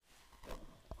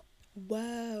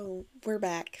Whoa, we're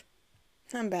back.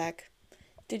 I'm back.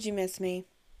 Did you miss me?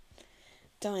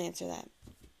 Don't answer that.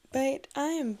 But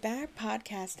I am back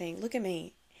podcasting. Look at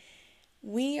me.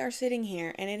 We are sitting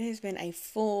here, and it has been a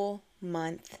full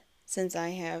month since I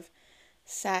have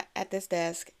sat at this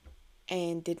desk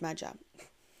and did my job.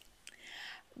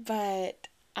 But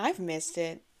I've missed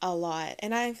it a lot,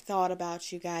 and I've thought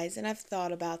about you guys, and I've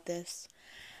thought about this.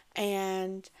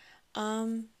 And,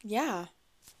 yeah,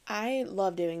 I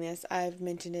love doing this. I've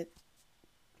mentioned it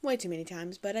way too many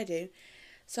times, but I do.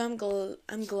 So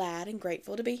I'm glad and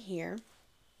grateful to be here.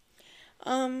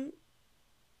 Um,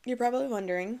 you're probably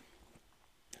wondering,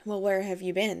 well, where have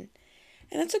you been?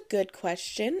 And that's a good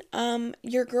question.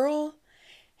 Your girl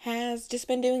has just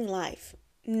been doing life.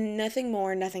 Nothing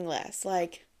more, nothing less.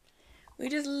 Like we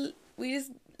just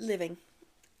living.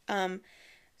 Um,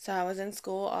 so I was in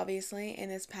school obviously, and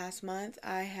this past month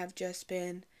I have just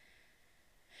been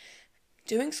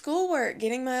doing schoolwork,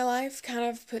 getting my life kind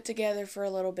of put together for a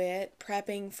little bit,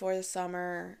 prepping for the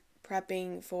summer,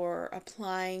 prepping for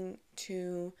applying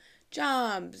to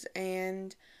jobs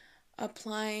and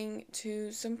applying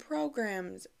to some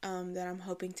programs that I'm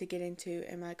hoping to get into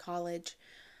in my college.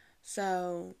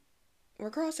 So we're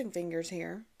crossing fingers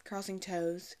here, crossing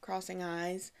toes, crossing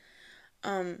eyes.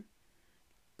 Um,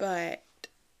 but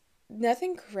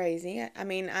nothing crazy. I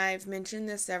mean, I've mentioned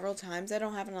this several times. I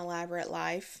don't have an elaborate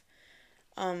life.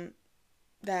 Um,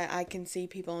 that I can see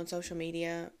people on social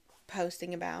media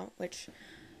posting about, which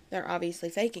they're obviously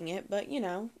faking it, but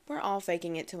we're all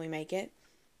faking it till we make it.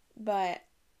 But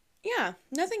yeah,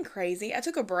 nothing crazy. I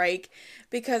took a break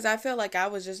because I felt like I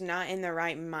was just not in the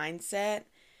right mindset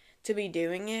to be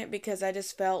doing it because I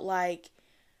just felt like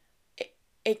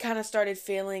it kind of started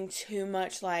feeling too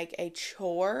much like a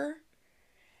chore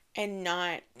and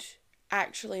not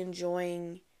actually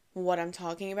enjoying what I'm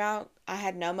talking about. I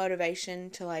had no motivation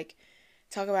to like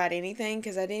talk about anything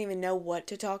because I didn't even know what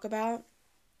to talk about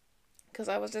because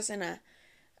I was just in a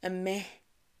meh,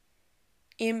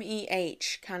 meh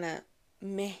kind of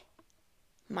meh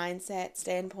mindset,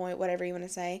 standpoint, whatever you want to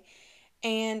say.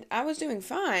 And I was doing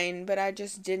fine, but I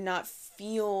just did not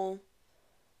feel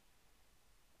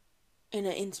in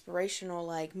an inspirational,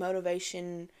 like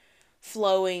motivation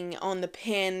flowing on the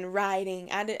pen, writing.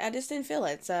 I just didn't feel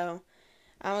it. So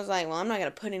I was like, well, I'm not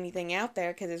going to put anything out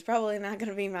there because it's probably not going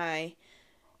to be my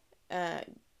uh,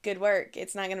 good work.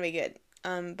 It's not going to be good.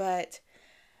 But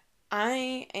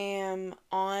I am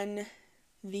on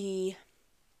the.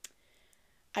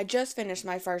 I just finished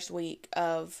my first week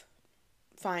of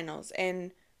finals,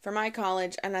 and for my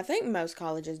college, and I think most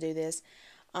colleges do this.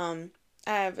 Um,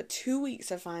 I have 2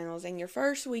 weeks of finals, and your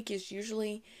first week is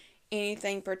usually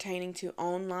anything pertaining to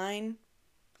online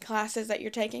classes that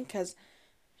you're taking, because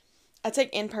I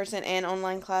take in person and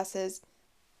online classes.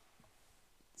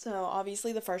 So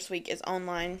obviously, the first week is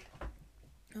online.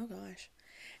 Oh gosh.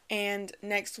 And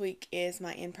next week is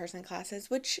my in person classes,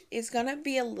 which is going to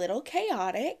be a little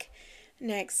chaotic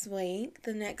next week.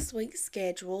 The next week's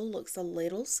schedule looks a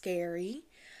little scary,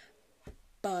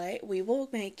 but we will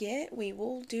make it. We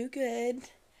will do good.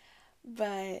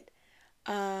 But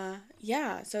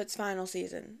yeah, so it's final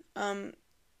season. And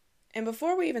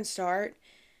before we even start,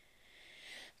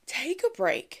 take a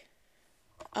break.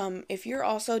 If you're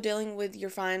also dealing with your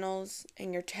finals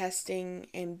and your testing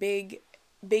and big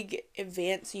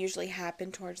events usually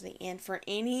happen towards the end for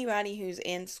anybody who's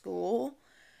in school.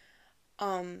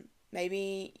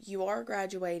 Maybe you are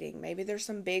graduating, maybe there's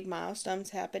some big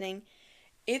milestones happening.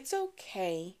 It's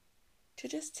okay to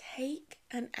just take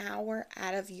an hour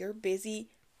out of your busy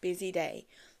day,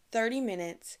 30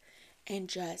 minutes, and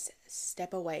just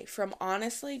step away from,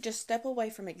 honestly, just step away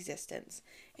from existence.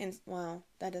 And well,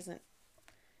 that doesn't,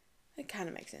 it kind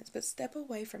of makes sense, but step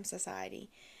away from society.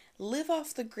 Live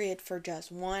off the grid for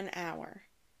just 1 hour.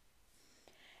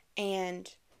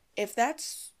 And if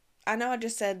that's, I know I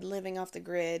just said living off the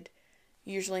grid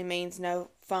usually means no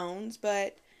phones,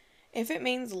 but if it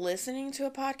means listening to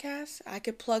a podcast, I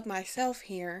could plug myself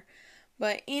here.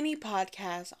 But any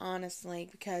podcast, honestly,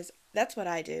 because that's what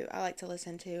I do. I like to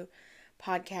listen to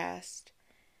podcasts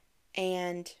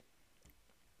and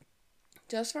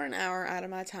just for an hour out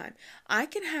of my time. I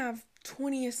can have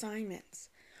 20 assignments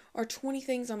or 20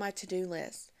 things on my to do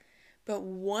list, but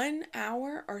 1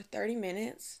 hour or 30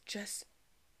 minutes just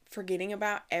forgetting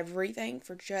about everything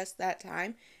for just that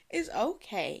time is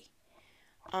okay.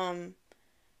 Um,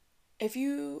 if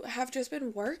you have just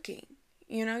been working,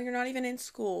 you're not even in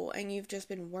school and you've just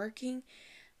been working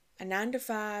a 9 to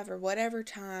 5 or whatever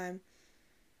time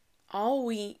all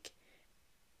week,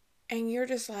 and you're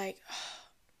just like, oh,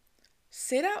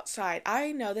 sit outside.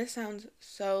 I know this sounds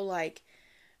so like,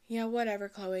 Yeah, whatever,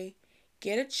 Chloe.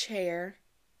 Get a chair.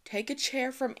 Take a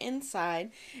chair from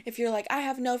inside. If you're like, I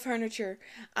have no furniture,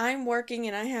 I'm working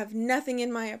and I have nothing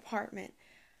in my apartment.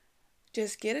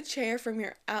 Just get a chair from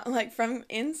your out like from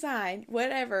inside,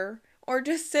 whatever, or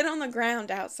just sit on the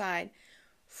ground outside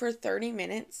for 30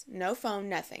 minutes, no phone,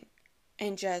 nothing,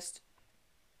 and just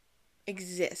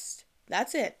exist.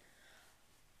 That's it.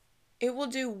 It will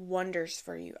do wonders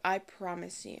for you, I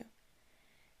promise you.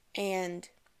 And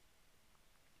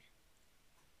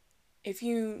if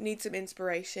you need some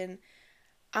inspiration,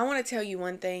 I want to tell you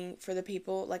one thing for the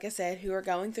people, like I said, who are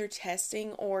going through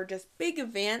testing or just big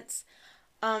events.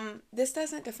 This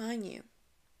doesn't define you.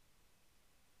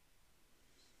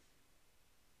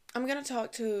 I'm going to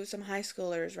talk to some high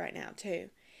schoolers right now,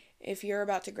 too. If you're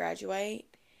about to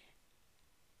graduate,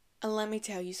 let me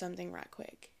tell you something right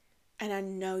quick. And I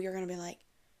know you're going to be like,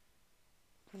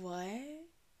 what?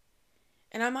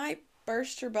 And I might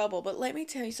burst your bubble, but let me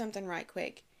tell you something right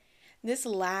quick. This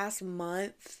last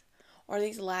month or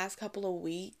these last couple of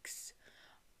weeks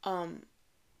of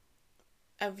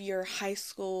your high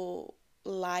school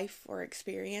life or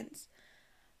experience,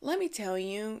 let me tell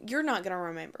you, you're not going to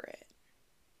remember it.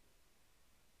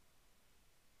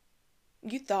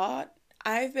 You thought,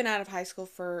 I've been out of high school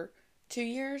for 2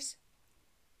 years.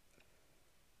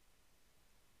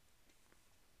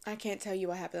 I can't tell you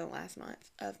what happened in the last month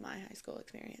of my high school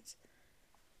experience.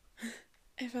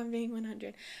 If I'm being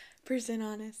 100%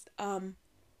 honest.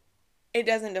 It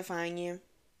doesn't define you.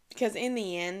 Because in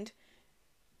the end,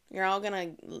 you're all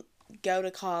going to go to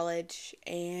college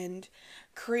and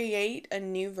create a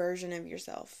new version of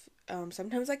yourself.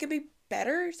 Sometimes that could be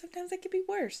better. Sometimes that could be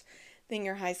worse than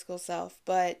your high school self.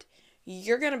 But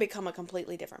you're going to become a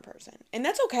completely different person. And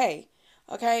that's okay.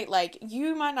 Okay? Like,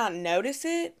 you might not notice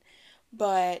it,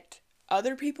 but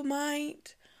other people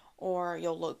might. Or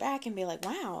you'll look back and be like,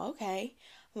 wow, okay.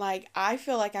 Like, I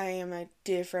feel like I am a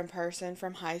different person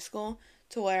from high school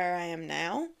to where I am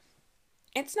now.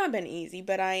 It's not been easy,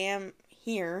 but I am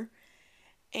here.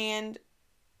 And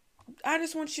I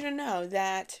just want you to know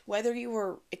that whether you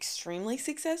were extremely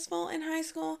successful in high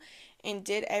school and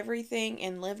did everything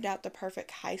and lived out the perfect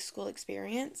high school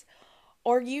experience,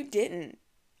 or you didn't,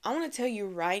 I want to tell you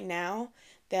right now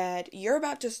that you're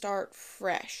about to start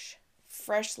fresh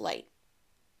slate.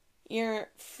 You're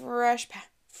fresh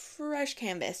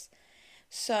canvas.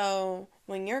 So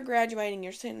when you're graduating,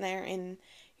 you're sitting there in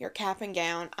your cap and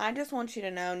gown. I just want you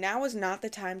to know now is not the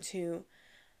time to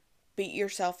beat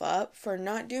yourself up for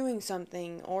not doing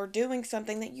something or doing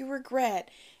something that you regret.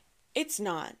 It's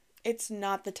not. It's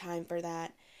not the time for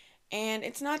that. And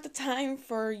it's not the time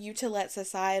for you to let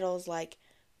societal's like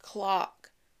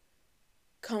clock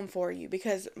come for you,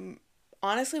 because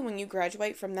honestly, when you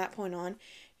graduate from that point on,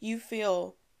 you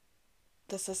feel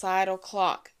the societal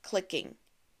clock clicking.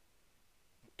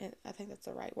 I think that's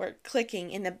the right word. Clicking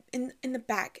in the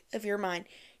back of your mind.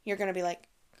 You're going to be like,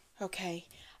 okay,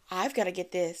 I've got to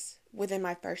get this within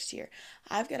my first year.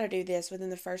 I've got to do this within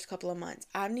the first couple of months.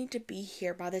 I need to be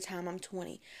here by the time I'm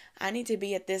 20. I need to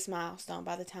be at this milestone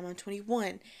by the time I'm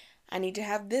 21. I need to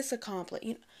have this accomplished.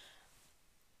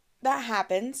 That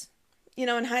happens.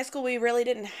 In high school, we really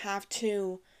didn't have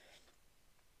to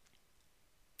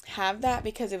have that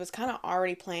because it was kind of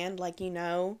already planned. Like, you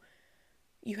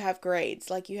have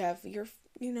grades. Like, you have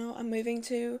I'm moving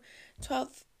to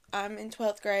 12th. I'm in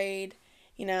 12th grade.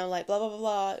 Like, blah, blah, blah,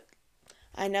 blah.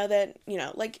 I know that,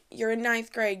 like, you're in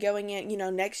 9th grade going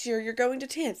in, next year you're going to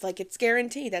 10th. Like, it's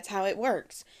guaranteed. That's how it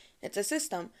works. It's a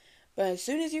system. But as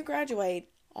soon as you graduate,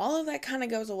 all of that kind of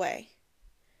goes away.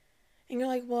 And you're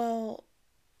like, well,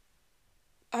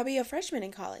 I'll be a freshman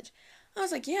in college. I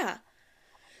was like, yeah.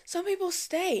 Some people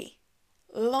stay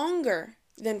longer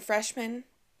than freshman,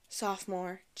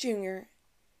 sophomore, junior,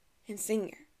 and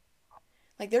senior.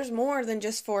 Like, there's more than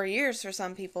just 4 years for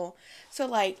some people. So,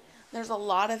 like, there's a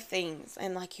lot of things.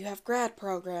 And, like, you have grad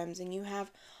programs and you have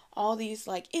all these,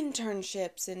 like,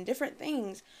 internships and different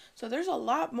things. So, there's a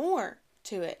lot more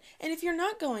to it. And if you're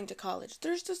not going to college,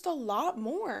 there's just a lot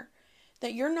more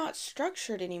that you're not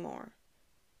structured anymore.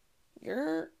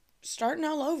 You're starting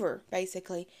all over,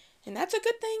 basically. And that's a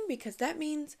good thing, because that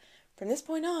means from this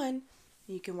point on,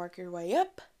 you can work your way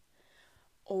up,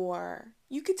 or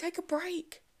you could take a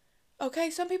break. Okay,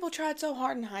 some people tried so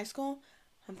hard in high school.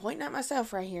 I'm pointing at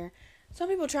myself right here. Some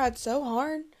people tried so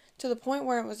hard to the point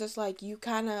where it was just like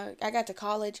I got to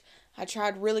college. I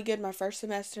tried really good my first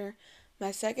semester.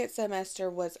 My second semester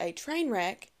was a train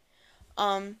wreck.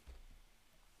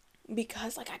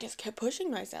 Because like I just kept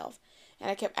pushing myself. And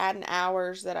I kept adding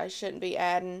hours that I shouldn't be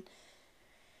adding.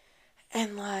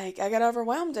 And like I got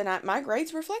overwhelmed, and my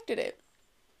grades reflected it.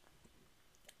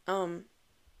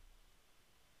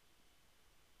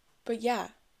 But yeah,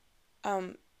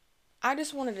 I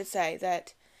just wanted to say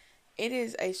that it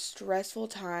is a stressful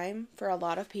time for a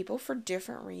lot of people for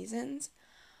different reasons.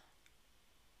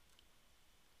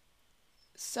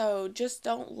 So just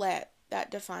don't let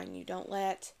that define you. Don't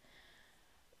let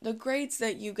the grades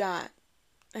that you got,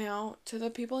 to the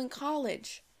people in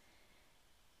college.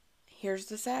 Here's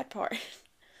the sad part.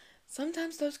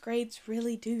 Sometimes those grades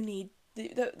really do need,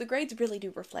 the grades really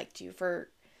do reflect you for,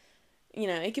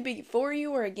 it could be for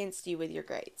you or against you with your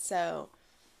grades. So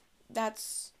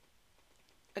that's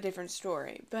a different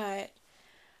story. But,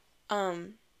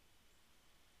 um,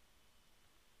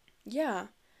 yeah,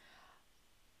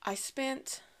 I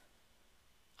spent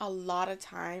a lot of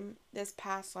time this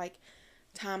past,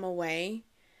 time away.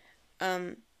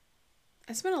 Um,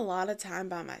 I spent a lot of time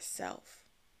by myself.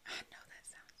 I know that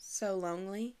sounds so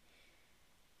lonely.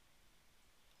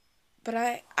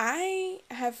 But I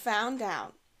have found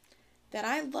out that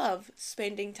I love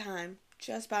spending time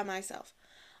just by myself.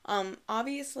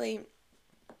 Obviously,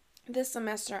 this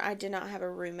semester I did not have a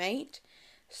roommate,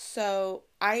 so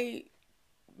I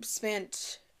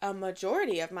spent a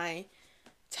majority of my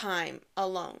time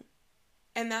alone.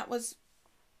 And that was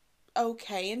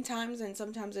okay in times, and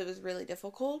sometimes it was really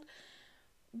difficult,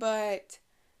 but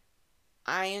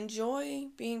I enjoy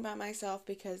being by myself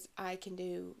because I can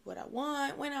do what I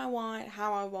want, when I want,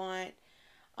 how I want.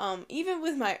 Even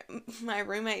with my my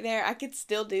roommate there, I could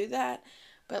still do that,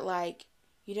 but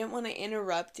you didn't want to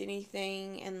interrupt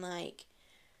anything, and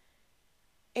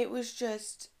it was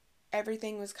just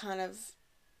everything was kind of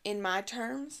in my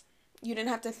terms. You didn't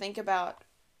have to think about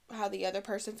how the other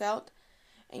person felt,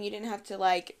 and you didn't have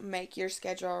to make your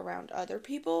schedule around other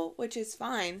people, which is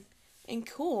fine and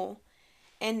cool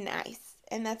and nice.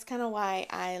 And that's kind of why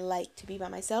I like to be by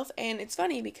myself. And it's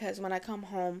funny because when I come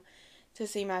home to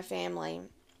see my family,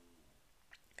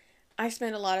 I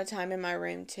spend a lot of time in my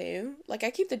room too.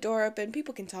 I keep the door open.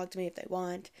 People can talk to me if they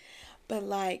want. But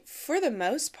for the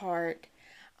most part,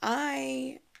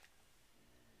 I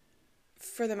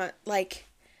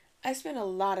I spend a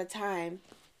lot of time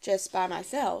just by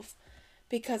myself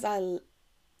because I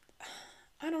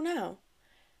don't know.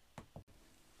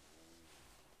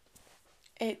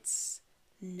 It's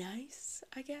nice,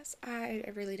 I guess. I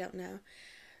really don't know.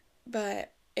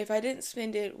 But if I didn't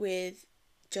spend it with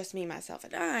just me, myself,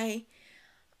 and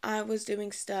I was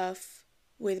doing stuff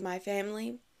with my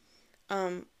family.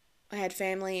 I had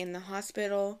family in the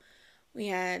hospital. We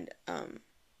had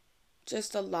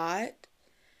just a lot.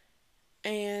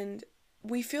 And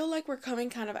we feel like we're coming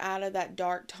kind of out of that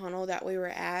dark tunnel that we were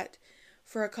at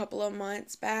for a couple of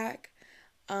months back.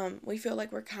 We feel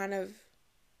like we're kind of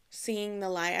seeing the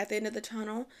light at the end of the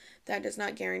tunnel. That does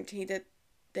not guarantee that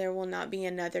there will not be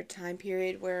another time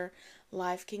period where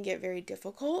life can get very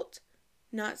difficult.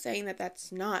 Not saying that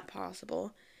that's not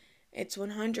possible. It's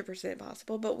 100%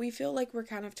 possible, but we feel like we're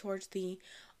kind of towards the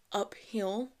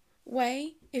uphill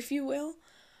way, if you will.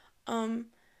 Um,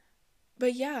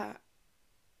 but yeah,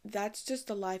 that's just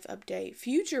a life update.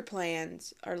 Future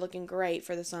plans are looking great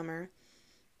for the summer.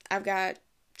 I've got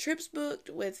trips booked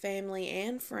with family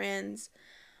and friends,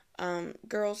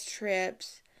 girls'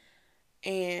 trips,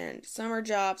 and summer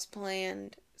jobs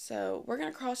planned. So we're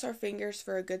going to cross our fingers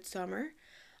for a good summer.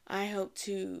 I hope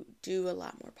to do a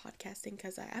lot more podcasting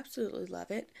because I absolutely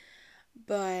love it.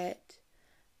 But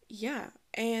yeah,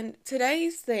 and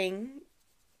today's thing,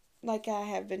 like I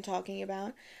have been talking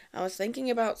about, I was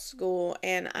thinking about school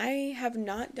and I have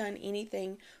not done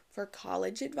anything for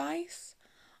college advice.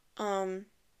 Um,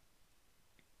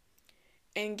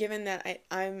 and given that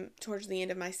I'm towards the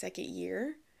end of my second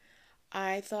year,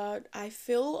 I thought I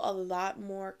feel a lot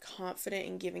more confident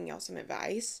in giving y'all some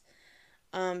advice.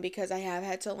 Because I have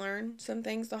had to learn some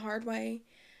things the hard way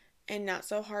and not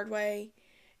so hard way.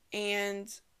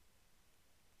 And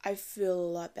I feel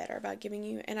a lot better about giving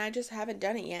you, and I just haven't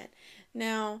done it yet.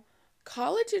 Now,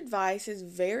 college advice is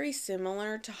very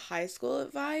similar to high school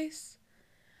advice,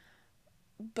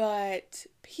 but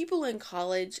people in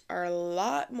college are a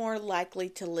lot more likely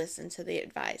to listen to the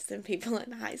advice than people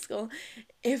in high school,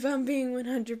 if I'm being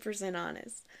 100%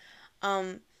 honest.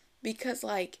 Um, because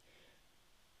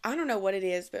I don't know what it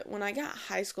is, but when I got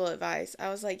high school advice, I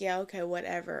was like, yeah, okay,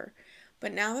 whatever.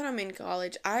 But now that I'm in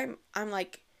college, I'm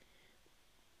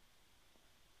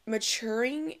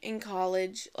maturing in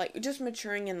college, just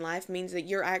maturing in life means that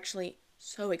you're actually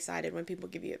so excited when people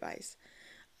give you advice.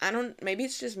 Maybe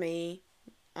it's just me.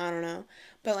 I don't know.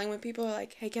 But when people are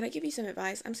like, hey, can I give you some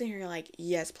advice? I'm sitting here like,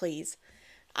 yes, please.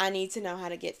 I need to know how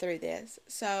to get through this.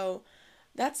 So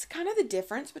that's kind of the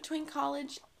difference between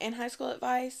college and high school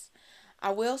advice.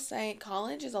 I will say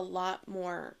college is a lot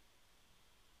more,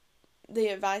 the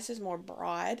advice is more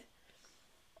broad.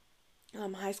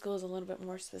 High school is a little bit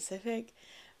more specific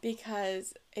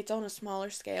because it's on a smaller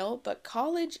scale, but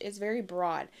college is very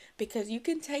broad because you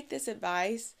can take this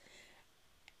advice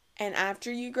and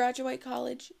after you graduate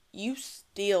college, you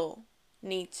still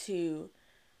need to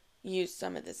use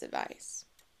some of this advice.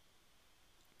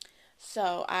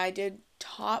 So I did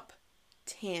top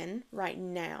 10 right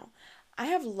now. I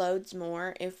have loads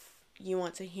more if you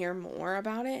want to hear more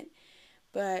about it,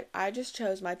 but I just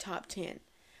chose my top 10.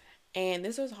 And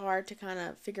this was hard to kind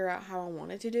of figure out how I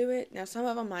wanted to do it. Now, some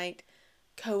of them might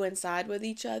coincide with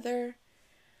each other,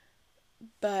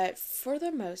 but for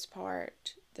the most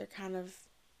part, they're kind of,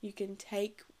 you can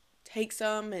take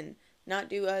some and not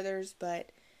do others, but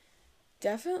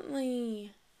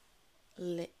definitely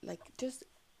just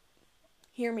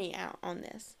hear me out on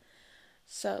this.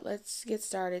 So let's get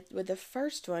started with the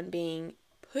first one being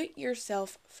put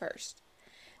yourself first.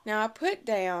 Now I put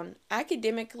down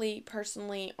academically,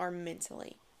 personally, or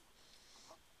mentally.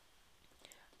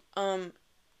 Um,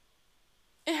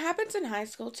 it happens in high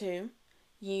school too.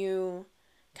 You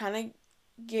kind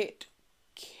of get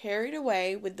carried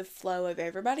away with the flow of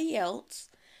everybody else,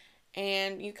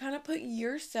 and you kind of put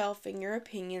yourself and your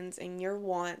opinions and your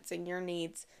wants and your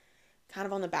needs kind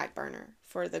of on the back burner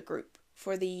for the group,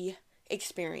 for the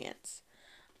experience.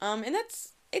 And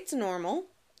it's normal.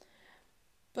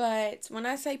 But when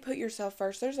I say put yourself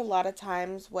first, there's a lot of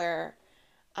times where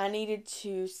I needed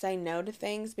to say no to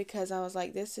things because I was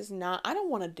like, I don't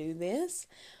want to do this.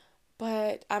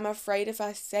 But I'm afraid if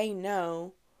I say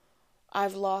no,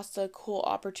 I've lost a cool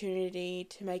opportunity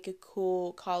to make a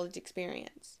cool college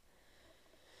experience.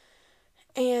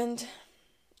 And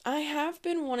I have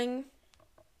been wanting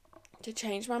to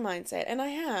change my mindset, and I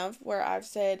have, where I've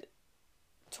said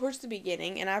towards the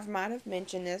beginning, and I might have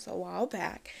mentioned this a while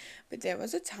back, but there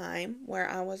was a time where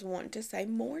I was wanting to say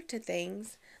more to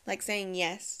things, like saying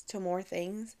yes to more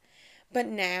things. But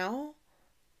now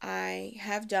I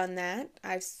have done that.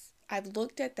 I've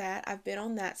looked at that. I've been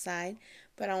on that side,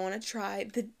 but I want to try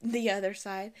the other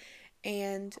side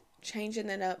and changing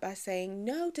it up by saying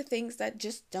no to things that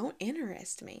just don't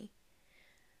interest me.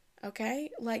 Okay?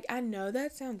 Like, I know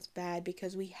that sounds bad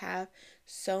because we have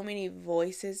so many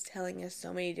voices telling us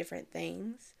so many different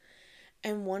things.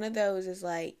 And one of those is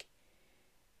like,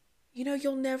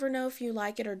 you'll never know if you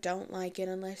like it or don't like it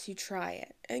unless you try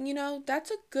it. And that's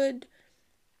a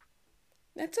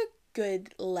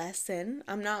good lesson.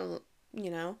 I'm not,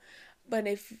 but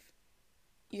if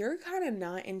you're kind of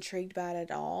not intrigued by it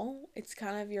at all, it's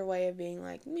kind of your way of being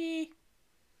like, meh.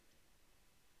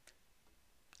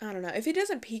 I don't know. If it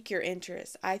doesn't pique your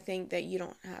interest, I think that you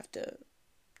don't have to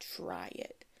try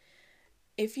it.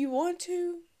 If you want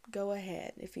to, go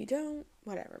ahead. If you don't,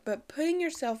 whatever. But putting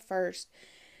yourself first,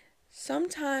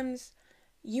 sometimes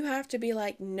you have to be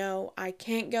like, no, I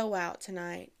can't go out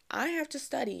tonight. I have to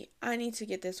study. I need to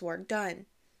get this work done.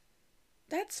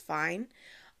 That's fine.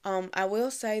 I will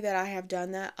say that I have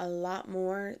done that a lot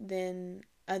more than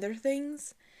other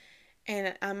things.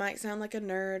 And I might sound like a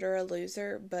nerd or a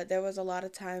loser, but there was a lot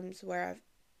of times where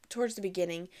towards the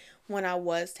beginning, when I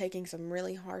was taking some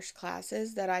really harsh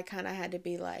classes, that I kind of had to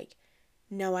be like,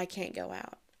 no, I can't go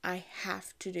out. I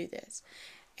have to do this.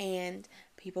 And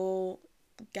people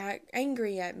got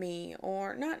angry at me,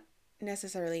 or not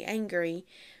necessarily angry,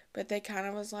 but they kind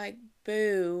of was like,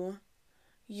 boo,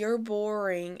 you're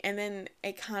boring. And then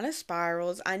it kind of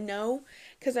spirals. I know,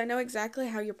 because I know exactly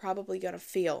how you're probably going to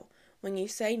feel. When you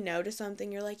say no to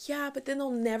something, you're like, yeah, but then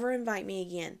they'll never invite me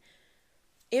again.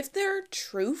 If they're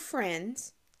true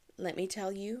friends, let me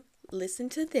tell you, listen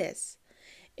to this.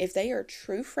 If they are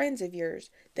true friends of yours,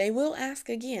 they will ask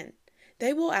again.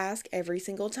 They will ask every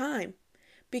single time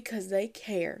because they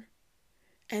care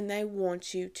and they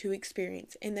want you to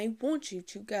experience and they want you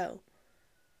to go.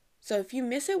 So if you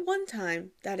miss it one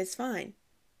time, that is fine.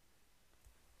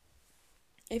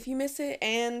 If you miss it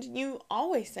and you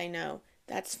always say no,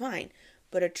 that's fine.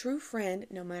 But a true friend,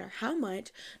 no matter how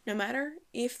much, no matter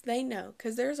if they know,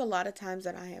 because there's a lot of times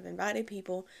that I have invited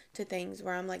people to things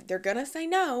where I'm like, they're going to say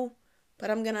no,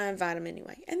 but I'm going to invite them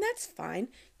anyway. And that's fine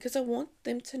because I want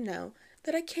them to know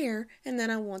that I care and that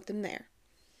I want them there.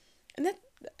 And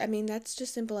that's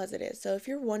just simple as it is. So if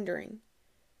you're wondering,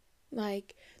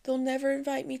 like, they'll never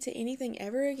invite me to anything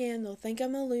ever again. They'll think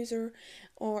I'm a loser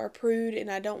or a prude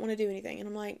and I don't want to do anything. And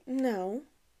I'm like, no.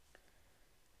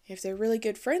 If they're really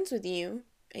good friends with you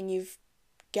and you've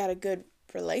got a good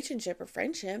relationship or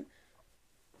friendship,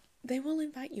 they will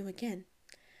invite you again.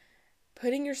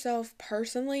 Putting yourself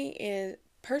personally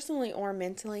or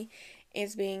mentally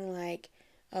is being like,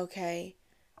 okay,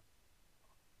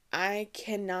 I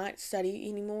cannot study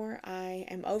anymore. I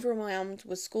am overwhelmed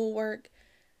with schoolwork.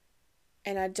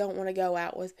 and I don't want to go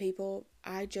out with people.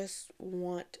 I just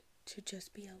want to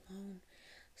just be alone,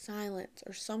 silence,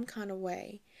 or some kind of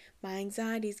way. My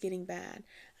anxiety is getting bad.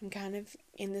 I'm kind of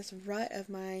in this rut of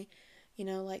my,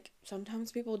 like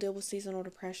sometimes people deal with seasonal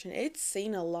depression. It's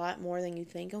seen a lot more than you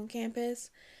think on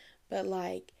campus, but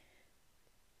like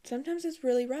sometimes it's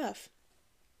really rough.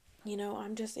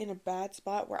 I'm just in a bad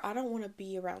spot where I don't want to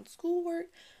be around schoolwork.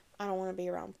 I don't want to be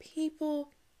around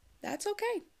people. That's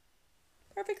okay.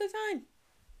 Perfectly fine.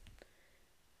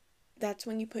 That's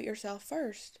when you put yourself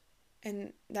first.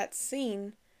 And that's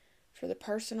seen for the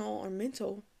personal or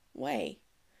mental way.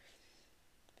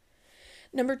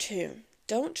 Number 2,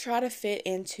 don't try to fit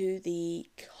into the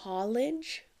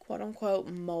college, quote unquote,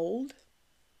 mold.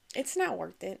 It's not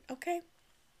worth it, okay?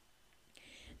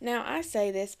 Now, I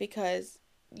say this because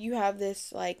you have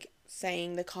this, like,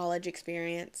 saying the college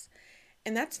experience,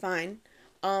 and that's fine.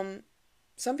 Um,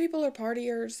 some people are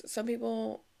partiers, some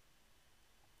people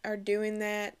are doing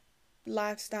that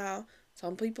lifestyle,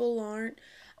 some people aren't.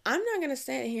 I'm not going to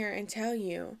sit here and tell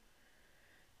you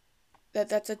that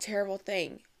that's a terrible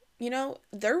thing.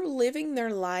 They're living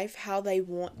their life how they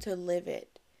want to live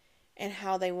it and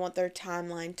how they want their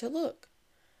timeline to look.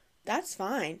 That's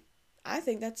fine. I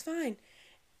think that's fine.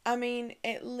 I mean,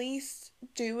 at least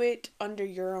do it under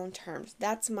your own terms.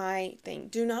 That's my thing.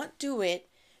 Do not do it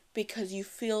because you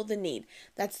feel the need.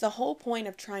 That's the whole point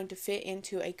of trying to fit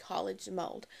into a college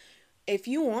mold. If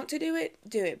you want to do it,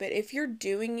 do it. But if you're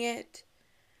doing it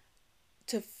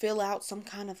to fill out some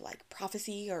kind of like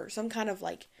prophecy or some kind of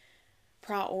like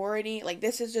priority, like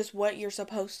this is just what you're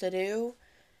supposed to do,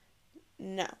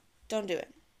 no, don't do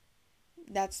it.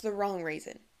 That's the wrong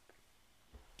reason.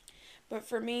 But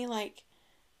for me, like,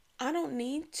 I don't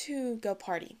need to go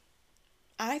party.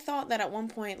 I thought that at one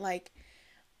point, like,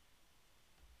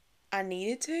 I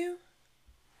needed to.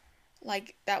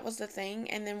 Like, that was the thing.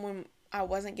 And then when I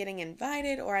wasn't getting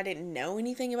invited or I didn't know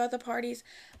anything about the parties,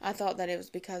 I thought that it was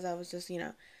because I was just,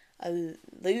 a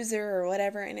loser or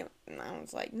whatever. And I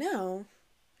was like, no.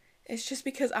 It's just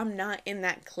because I'm not in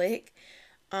that clique.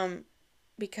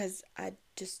 Because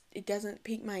it doesn't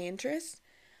pique my interest.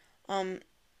 But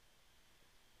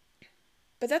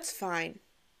that's fine.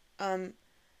 Um,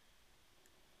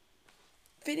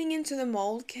 Fitting into the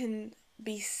mold can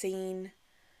be seen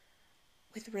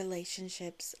with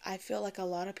relationships. I feel like a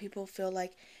lot of people feel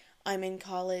like I'm in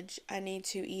college. I need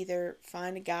to either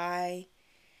find a guy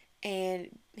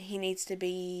and he needs to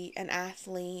be an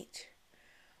athlete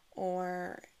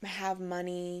or have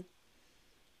money,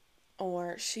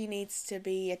 or she needs to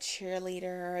be a cheerleader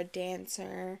or a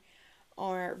dancer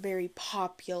or very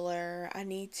popular.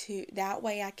 That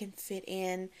way I can fit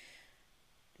in.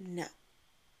 No,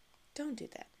 don't do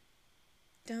that.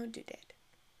 Don't do that.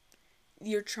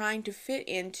 You're trying to fit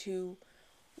into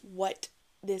what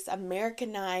this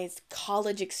Americanized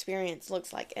college experience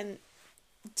looks like. And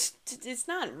it's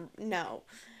not, no.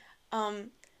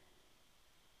 Um,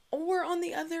 or on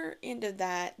the other end of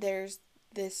that, there's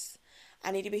this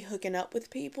I need to be hooking up with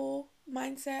people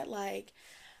mindset. Like,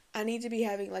 I need to be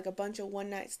having like a bunch of one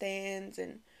night stands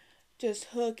and just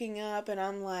hooking up. And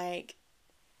I'm like,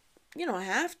 you don't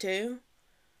have to.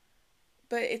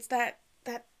 But it's that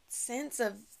sense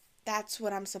of that's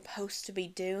what I'm supposed to be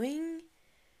doing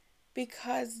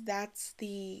because that's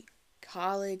the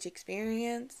college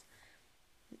experience.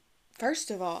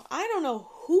 First of all, I don't know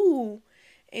who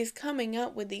is coming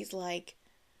up with these like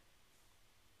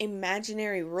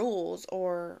imaginary rules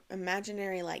or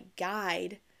imaginary like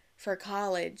guide for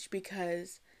college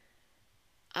because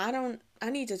I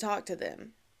need to talk to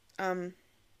them.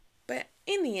 But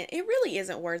in the end, it really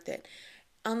isn't worth it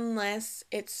unless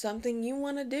it's something you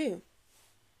want to do.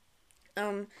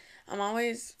 Um, I'm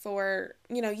always for,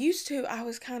 used to, I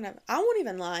won't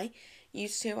even lie,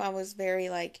 used to, I was very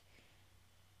like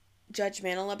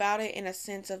judgmental about it in a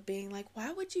sense of being like,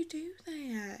 why would you do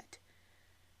that?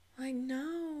 Like,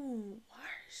 no, why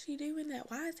is she doing that?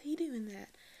 Why is he doing that?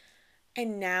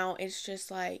 And now it's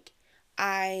just like,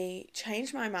 I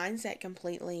changed my mindset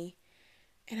completely.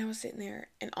 And I was sitting there,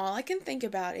 and all I can think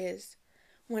about is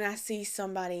when I see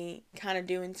somebody kind of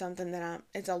doing something that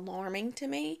it's alarming to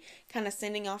me, kind of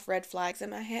sending off red flags in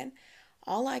my head.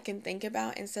 All I can think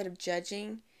about instead of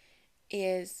judging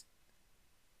is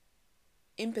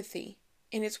empathy.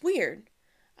 And it's weird.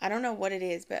 I don't know what it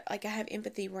is, but like I have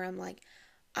empathy where I'm like,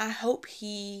 I hope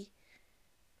he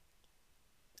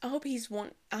I hope he's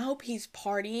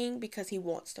partying because he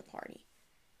wants to party.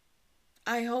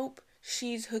 I hope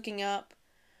she's hooking up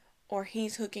or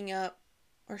he's hooking up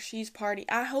or she's party.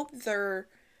 I hope they're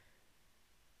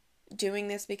doing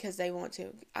this because they want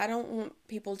to. I don't want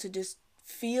people to just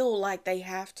feel like they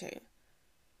have to.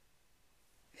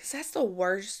 Because that's the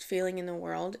worst feeling in the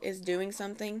world, is doing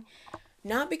something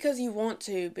not because you want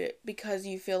to, but because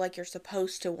you feel like you're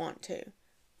supposed to want to.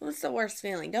 What's the worst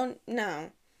feeling? Don't, no.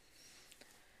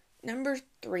 Number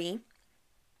 3,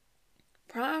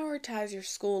 prioritize your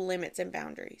school limits and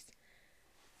boundaries.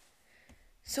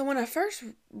 So when I first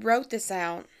wrote this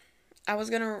out, I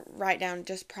was going to write down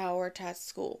just prioritize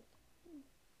school.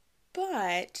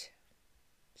 But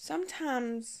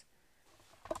sometimes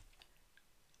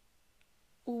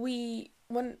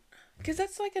because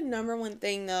that's like a number one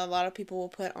thing that a lot of people will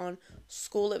put on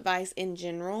school advice in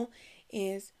general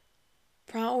is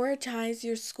prioritize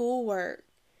your schoolwork.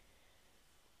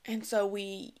 And so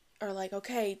we are like,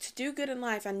 okay, to do good in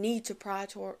life, I need to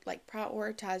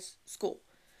prioritize school.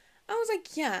 I was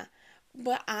like, yeah,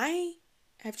 but I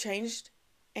have changed,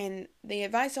 and the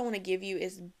advice I want to give you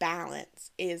is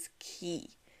balance is key.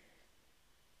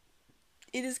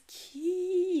 It is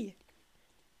key.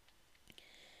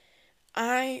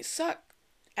 I suck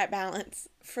at balance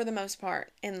for the most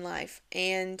part in life,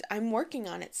 and I'm working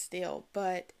on it still,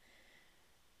 but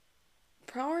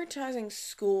prioritizing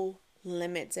school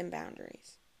limits and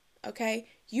boundaries. Okay?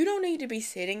 You don't need to be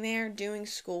sitting there doing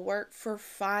schoolwork for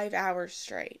 5 hours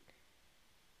straight.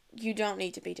 You don't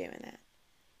need to be doing that.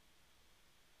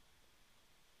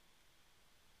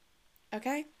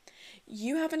 Okay?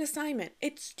 You have an assignment.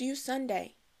 It's due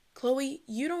Sunday. Chloe,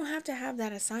 you don't have to have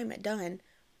that assignment done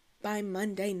by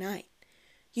Monday night.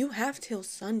 You have till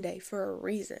Sunday for a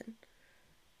reason.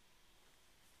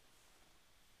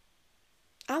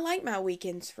 I like my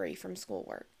weekends free from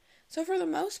schoolwork. So for the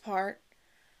most part,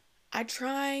 I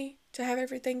try to have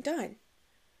everything done.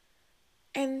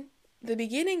 And the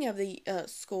beginning of the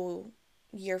school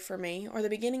year for me, or the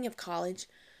beginning of college,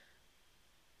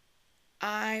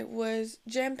 I was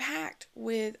jam-packed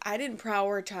with, I didn't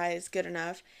prioritize good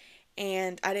enough,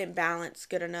 and I didn't balance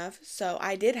good enough. So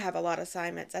I did have a lot of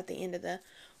assignments at the end of the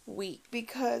week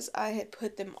because I had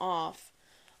put them off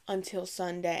until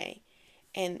Sunday.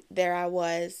 And there I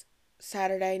was,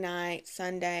 Saturday night,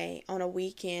 Sunday, on a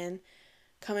weekend,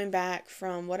 coming back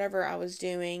from whatever I was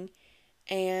doing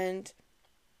and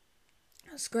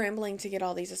scrambling to get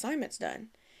all these assignments done.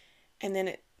 And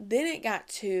then it got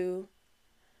to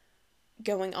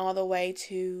going all the way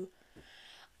to,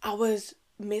 I was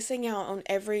missing out on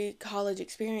every college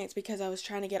experience because I was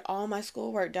trying to get all my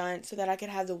schoolwork done so that I could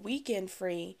have the weekend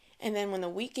free. And then when the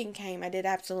weekend came, I did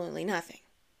absolutely nothing.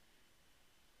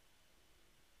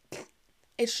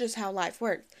 It's just how life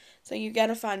works. So you got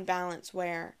to find balance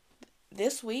where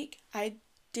this week I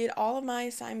did all of my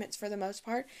assignments for the most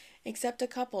part, except a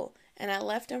couple, and I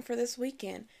left them for this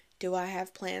weekend. Do I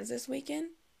have plans this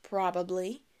weekend?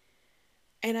 Probably.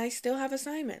 And I still have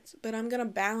assignments, but I'm going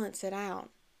to balance it out.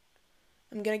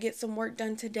 I'm going to get some work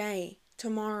done today,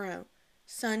 tomorrow,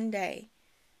 Sunday.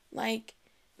 Like,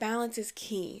 balance is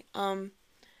key. And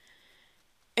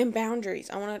boundaries.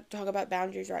 I want to talk about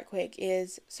boundaries right quick.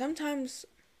 Is sometimes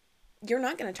you're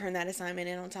not going to turn that assignment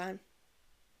in on time.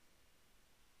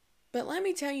 But let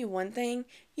me tell you one thing.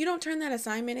 You don't turn that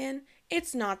assignment in,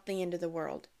 it's not the end of the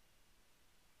world.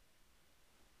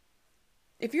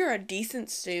 If you're a decent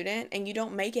student and you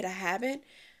don't make it a habit,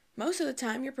 most of the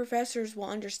time your professors will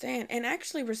understand and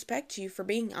actually respect you for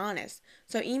being honest.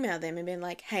 So email them and be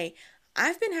like, hey,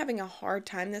 I've been having a hard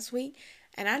time this week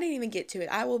and I didn't even get to it.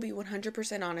 I will be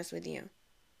 100% honest with you.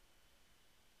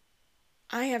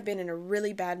 I have been in a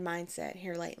really bad mindset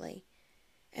here lately,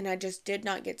 and I just did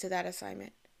not get to that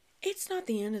assignment. It's not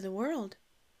the end of the world.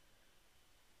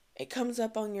 It comes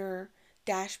up on your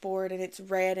dashboard and it's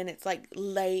red and it's like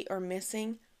late or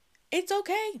missing. It's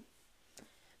okay.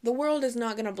 The world is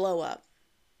not going to blow up.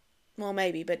 Well,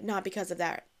 maybe, but not because of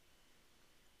that.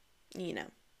 You know,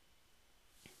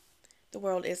 the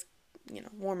world is,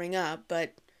 warming up,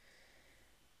 but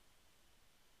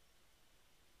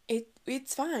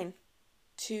it's fine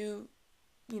to,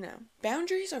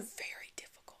 boundaries are very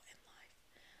difficult in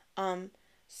life.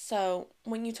 So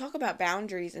when you talk about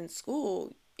boundaries in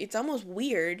school, it's almost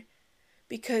weird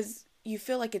because you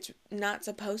feel like it's not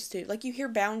supposed to. Like you hear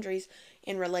boundaries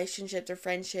in relationships or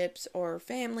friendships or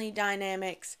family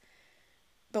dynamics,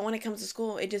 but when it comes to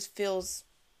school, it just feels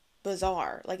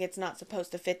bizarre, like it's not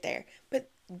supposed to fit there. But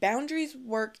boundaries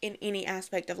work in any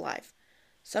aspect of life.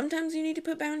 Sometimes you need to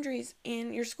put boundaries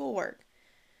in your schoolwork.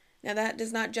 Now that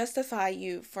does not justify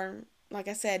you from, like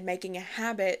I said, making a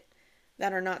habit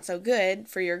that are not so good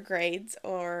for your grades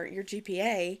or your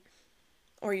GPA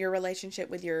or your relationship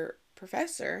with your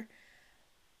professor.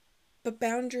 But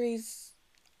boundaries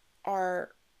are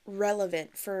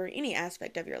relevant for any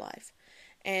aspect of your life.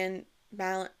 And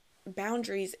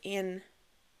boundaries in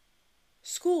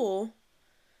school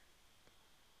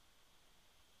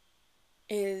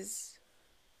is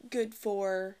good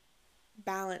for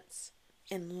balance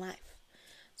in life.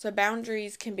 So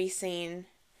boundaries can be seen,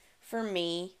 for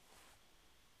me,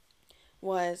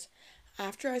 was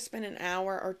after I spent an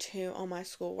hour or two on my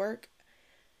schoolwork,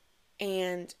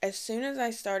 and as soon as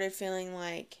I started feeling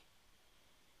like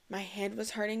my head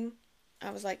was hurting,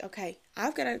 I was like, okay,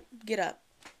 I've got to get up,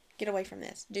 get away from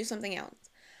this, do something else.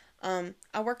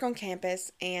 I work on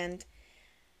campus, and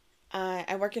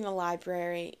I work in a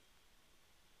library,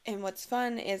 and what's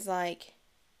fun is like,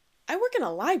 I work in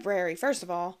a library, first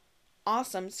of all.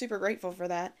 Awesome, super grateful for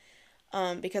that,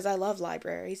 because I love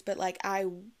libraries, but like, I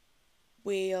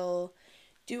will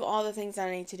do all the things that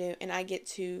I need to do, and I get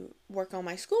to work on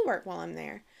my schoolwork while I'm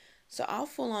there. So I'll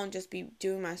full on just be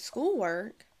doing my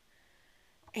schoolwork,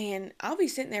 and I'll be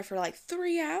sitting there for like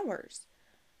 3 hours,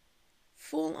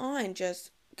 full on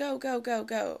just go, go, go,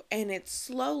 go. And it's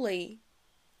slowly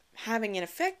having an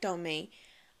effect on me.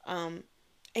 Um,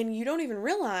 and you don't even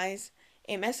realize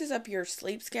it messes up your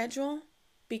sleep schedule,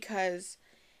 because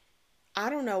I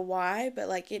don't know why, but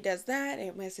like it does that.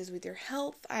 It messes with your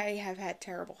health. I have had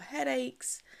terrible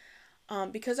headaches.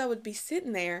 Because I would be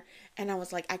sitting there and I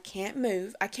was like, I can't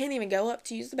move. I can't even go up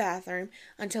to use the bathroom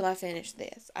until I finish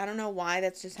this. I don't know why,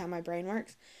 that's just how my brain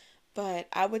works. But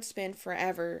I would spend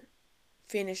forever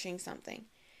finishing something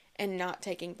and not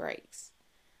taking breaks.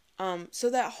 So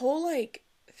that whole like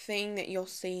thing that you'll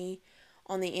see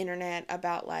on the internet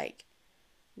about like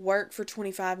work for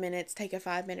 25 minutes, take a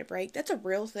 5-minute break, that's a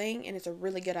real thing, and it's a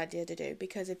really good idea to do,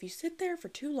 because if you sit there for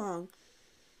too long,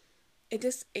 it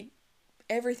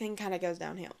everything kind of goes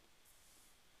downhill.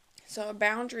 So a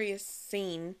boundary is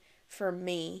seen for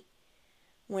me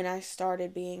when I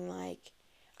started being like,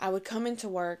 I would come into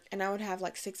work and I would have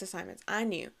like 6 assignments. I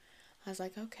knew. I was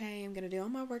like, okay, I'm going to do all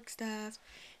my work stuff,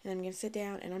 and I'm going to sit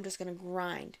down and I'm just going to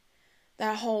grind.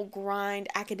 That whole grind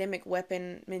academic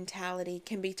weapon mentality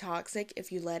can be toxic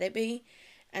if you let it be.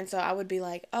 And so I would be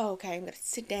like, oh, okay, I'm going to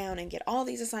sit down and get all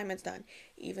these assignments done,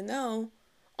 even though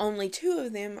only 2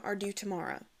 of them are due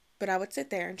tomorrow. But I would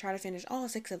sit there and try to finish all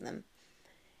 6 of them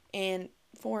in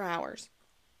 4 hours.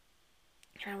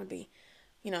 And I would be,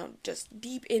 just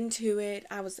deep into it.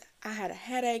 I had a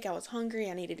headache, I was hungry,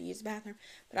 I needed to use the bathroom,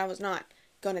 but I was not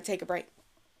going to take a break.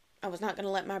 I was not going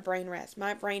to let my brain rest.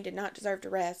 My brain did not deserve to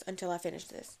rest until I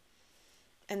finished this.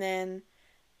 And then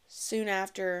soon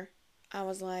after, I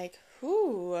was like,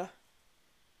 ooh,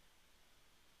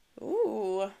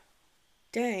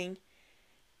 dang.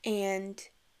 And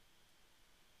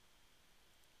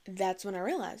that's when I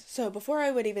realized. So before I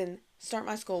would even start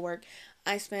my schoolwork,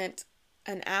 I spent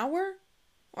an hour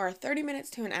or 30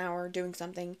 minutes to an hour doing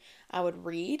something. I would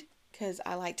read, because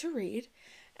I like to read.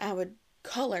 I would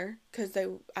color, because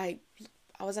I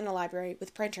was in a library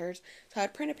with printers, so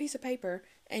I'd print a piece of paper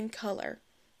and color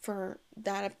for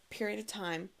that period of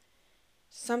time.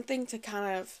 Something to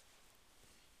kind of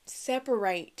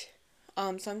separate.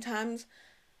 Sometimes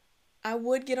I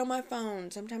would get on my phone.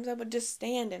 Sometimes I would just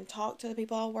stand and talk to the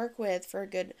people I work with for a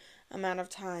good amount of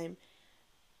time.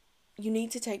 You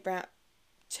need to take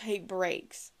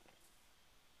breaks.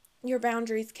 Your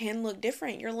boundaries can look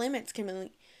different. Your limits can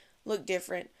look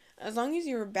different. As long as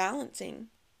you're balancing,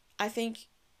 I think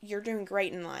you're doing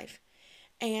great in life.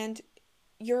 And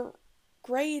your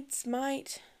grades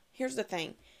might, here's the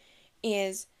thing,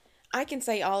 is I can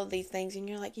say all of these things and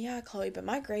you're like, yeah, Chloe, but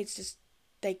my grades just,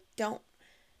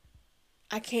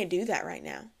 I can't do that right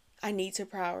now. I need to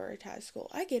prioritize school.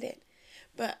 I get it.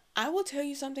 But I will tell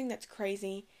you something that's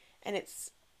crazy, and it's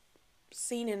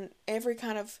seen in every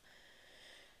kind of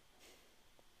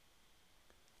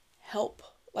help,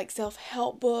 like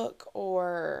self-help book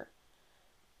or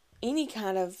any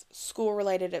kind of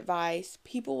school-related advice.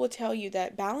 People will tell you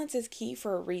that balance is key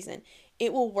for a reason.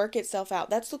 It will work itself out.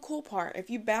 That's the cool part. If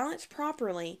you balance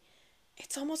properly,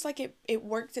 it's almost like it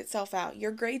works itself out.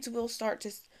 Your grades will start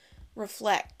to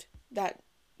reflect that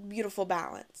beautiful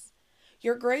balance.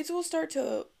 Your grades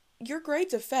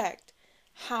affect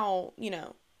how,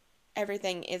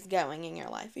 everything is going in your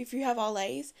life. If you have all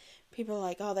A's, people are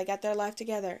like, oh, they got their life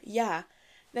together. Yeah,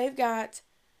 they've got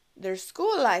their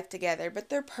school life together, but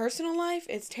their personal life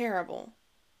is terrible.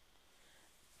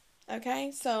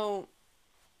 Okay, so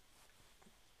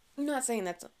I'm not saying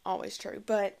that's always true,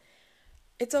 but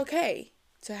it's okay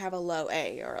to have a low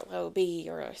A or a low B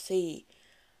or a C.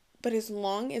 But as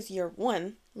long as you're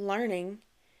learning,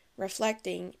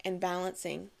 reflecting, and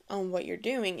balancing on what you're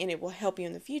doing, and it will help you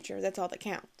in the future, that's all that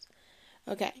counts.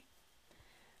 Okay.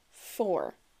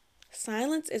 4.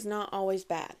 Silence is not always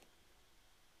bad.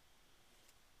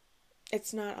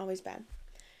 It's not always bad.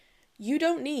 You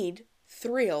don't need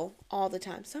thrill all the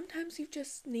time. Sometimes you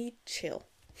just need chill.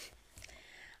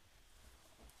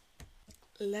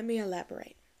 Let me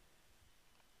elaborate.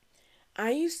 I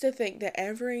used to think that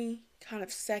every kind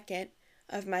of second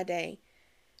of my day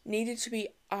needed to be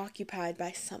occupied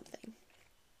by something.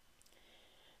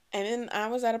 And then I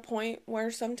was at a point where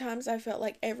sometimes I felt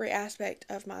like every aspect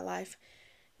of my life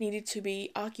needed to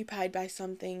be occupied by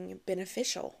something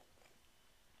beneficial,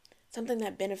 something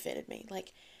that benefited me.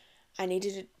 Like, I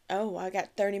needed to, oh, I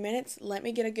got 30 minutes. Let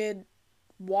me get a good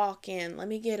walk in. Let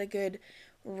me get a good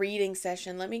reading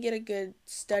session. Let me get a good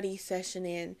study session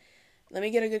in. Let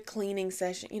me get a good cleaning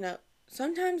session.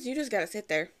 Sometimes you just gotta sit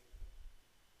there.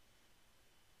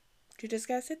 You just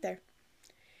gotta sit there.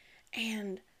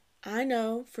 And I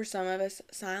know for some of us,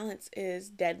 silence is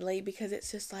deadly because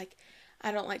it's just like,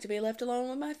 I don't like to be left alone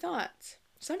with my thoughts.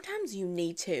 Sometimes you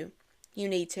need to. You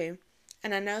need to.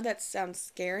 And I know that sounds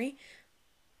scary,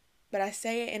 but I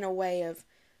say it in a way of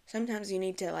sometimes you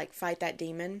need to like fight that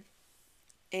demon.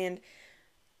 And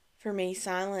for me,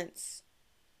 silence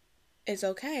is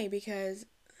okay because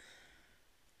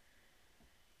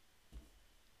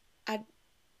I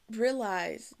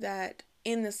realized that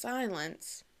in the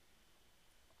silence,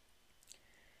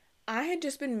 I had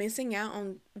just been missing out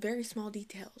on very small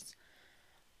details.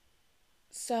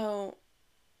 So,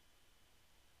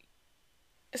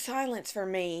 silence for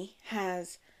me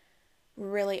has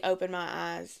really opened my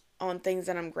eyes on things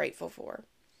that I'm grateful for.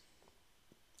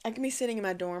 I can be sitting in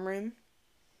my dorm room,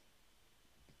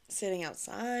 sitting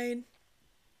outside,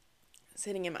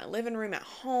 sitting in my living room at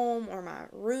home or my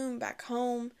room back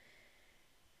home,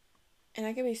 and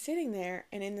I could be sitting there,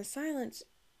 and in the silence,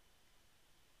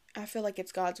 I feel like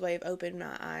it's God's way of opening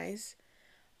my eyes.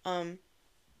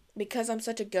 Because I'm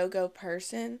such a go-go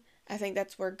person, I think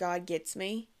that's where God gets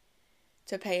me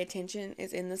to pay attention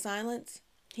is in the silence.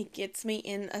 He gets me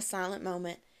in a silent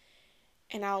moment,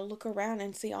 and I'll look around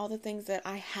and see all the things that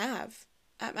I have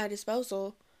at my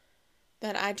disposal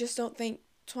that I just don't think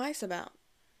twice about.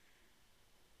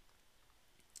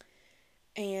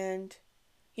 And,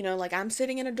 like I'm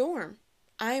sitting in a dorm.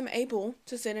 I am able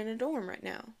to sit in a dorm right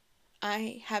now.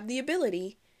 I have the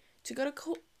ability to go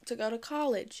to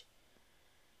college,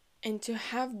 and to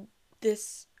have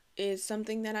this is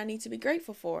something that I need to be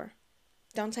grateful for.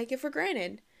 Don't take it for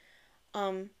granted.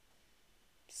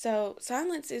 So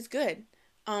silence is good.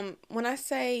 When I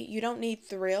say you don't need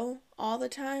thrill all the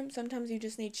time, sometimes you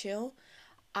just need chill.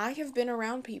 I have been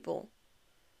around people,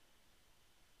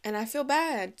 and I feel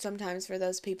bad sometimes for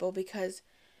those people because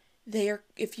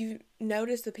if you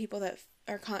notice the people that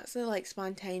are constantly like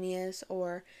spontaneous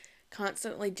or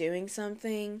constantly doing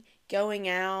something, going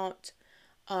out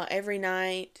every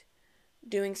night,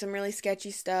 doing some really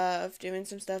sketchy stuff, doing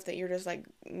some stuff that you're just like,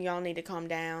 y'all need to calm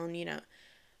down,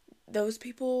 those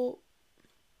people,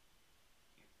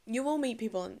 you will meet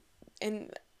people in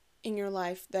your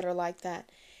life that are like that.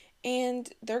 And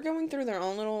they're going through their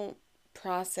own little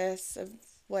process of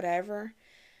whatever.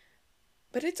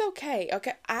 But it's okay.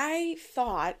 Okay, I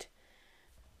thought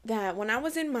that when I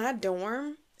was in my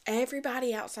dorm,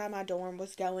 everybody outside my dorm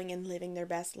was going and living their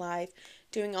best life,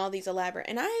 doing all these elaborate.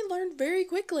 And I learned very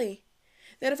quickly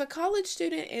that if a college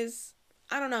student is,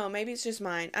 I don't know, maybe it's just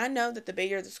mine. I know that the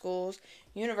bigger the schools,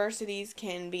 universities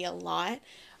can be a lot.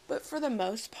 But for the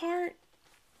most part,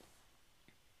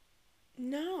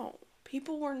 no.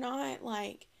 People were not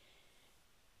like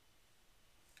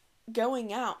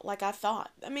going out like I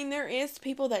thought. I mean, there is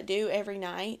people that do every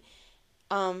night.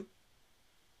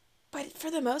 But for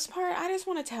the most part, I just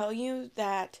want to tell you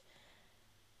that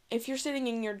if you're sitting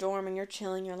in your dorm and you're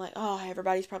chilling, you're like, oh,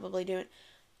 everybody's probably doing.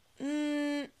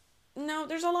 No,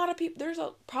 there's a lot of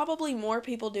people. Probably more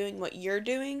people doing what you're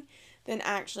doing than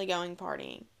actually going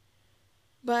partying.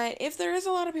 But if there is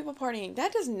a lot of people partying,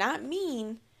 that does not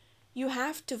mean you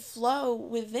have to flow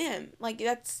with them. Like,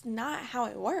 that's not how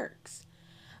it works.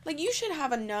 Like, you should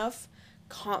have enough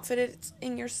confidence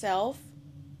in yourself.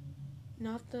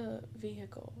 Not the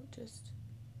vehicle, just...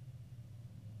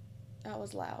 That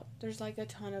was loud. There's like a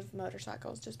ton of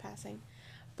motorcycles just passing.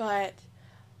 But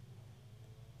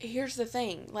here's the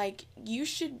thing. Like, you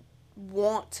should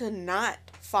want to not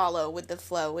follow with the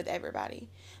flow with everybody.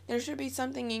 There should be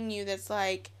something in you that's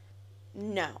like,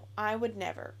 no, I would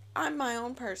never. I'm my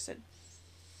own person.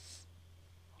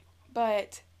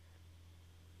 But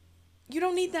you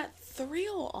don't need that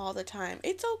thrill all the time.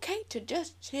 It's okay to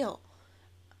just chill.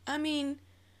 I mean,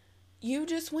 you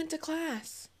just went to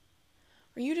class.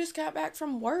 Or you just got back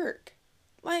from work.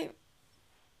 Like,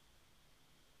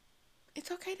 it's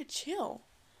okay to chill.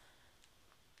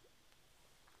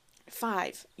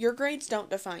 5, your grades don't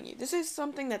define you. This is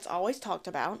something that's always talked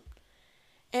about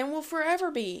and will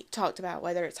forever be talked about,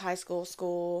 whether it's high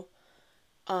school,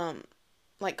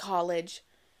 like college.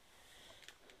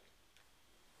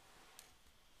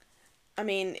 I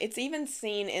mean, it's even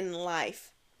seen in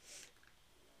life.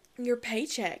 Your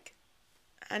paycheck.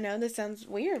 I know this sounds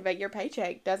weird, but your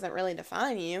paycheck doesn't really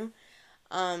define you.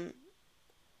 Um,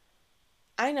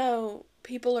 I know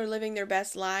people are living their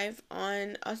best life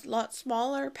on a lot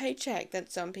smaller paycheck than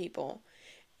some people.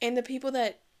 And the people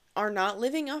that are not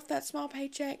living off that small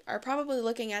paycheck are probably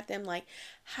looking at them like,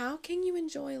 how can you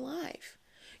enjoy life?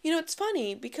 It's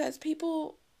funny because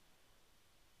people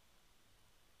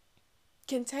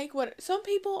can take what some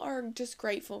people are just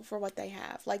grateful for what they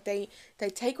have. Like they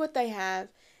take what they have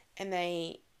and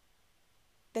they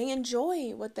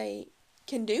enjoy what they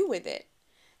can do with it.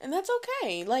 And that's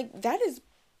okay. Like that is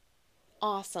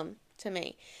awesome to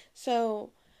me.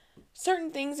 So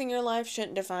certain things in your life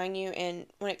shouldn't define you, and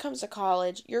when it comes to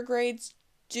college, your grades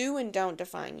do and don't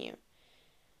define you.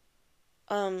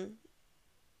 Um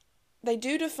they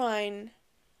do define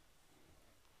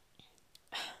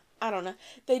I don't know.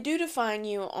 They do define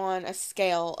you on a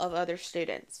scale of other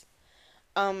students.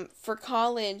 For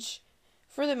college,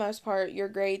 for the most part, your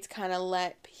grades kind of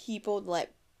let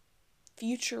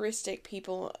futuristic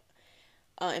people,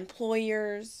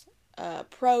 employers,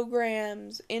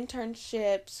 programs,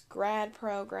 internships, grad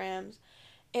programs,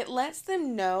 it lets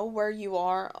them know where you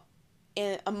are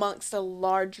amongst a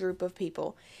large group of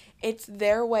people. It's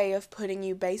their way of putting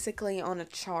you basically on a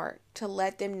chart to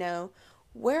let them know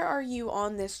where are you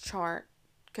on this chart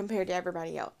compared to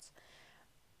everybody else.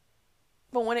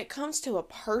 But when it comes to a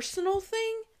personal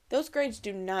thing, those grades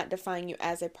do not define you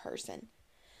as a person.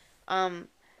 Um,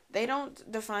 they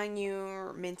don't define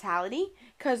your mentality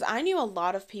because I knew a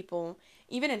lot of people,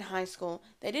 even in high school,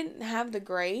 they didn't have the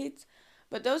grades,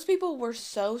 but those people were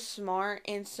so smart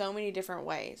in so many different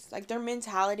ways. Like their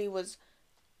mentality was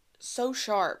so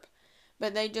sharp,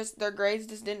 but their grades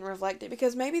just didn't reflect it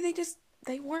because maybe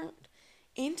they weren't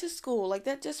into school. Like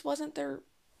that just wasn't their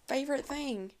favorite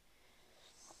thing.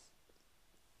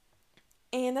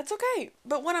 And that's okay.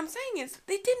 But what I'm saying is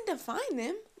they didn't define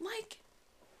them. Like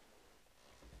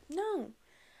no.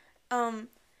 Um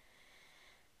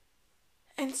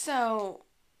and so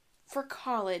for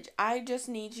college, I just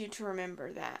need you to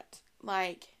remember that.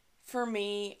 Like for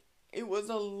me, it was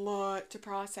a lot to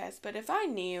process, but if I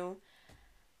knew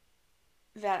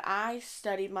that I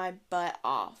studied my butt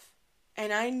off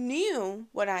and I knew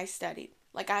what I studied,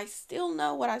 like I still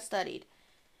know what I studied,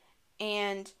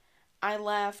 and I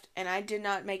left and I did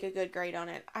not make a good grade on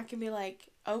it, I can be like,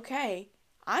 okay,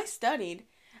 I studied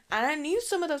and I knew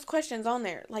some of those questions on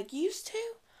there, like used to.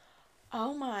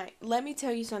 Oh my, let me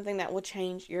tell you something that will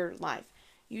change your life.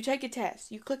 You take a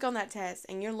test, you click on that test,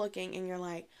 and you're looking and you're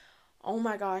like, oh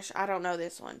my gosh, I don't know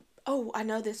this one. Oh, I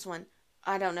know this one.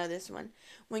 I don't know this one.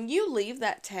 When you leave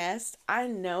that test, I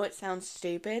know it sounds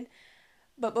stupid,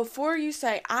 but before you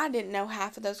say, I didn't know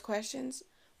half of those questions,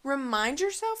 remind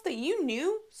yourself that you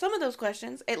knew some of those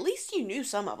questions. At least you knew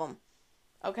some of them.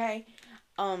 Okay?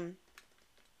 Um,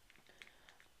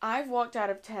 I've walked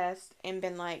out of tests and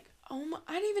been like, oh my,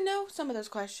 I didn't even know some of those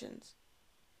questions.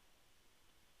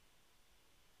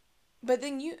 But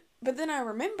then I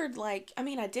remembered, like, I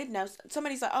mean, I did know.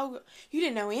 Somebody's like, oh, you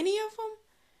didn't know any of them?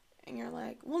 And you're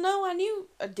like, well, no, I knew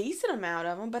a decent amount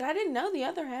of them, but I didn't know the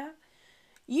other half.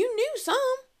 You knew some.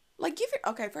 Like,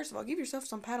 okay, first of all, give yourself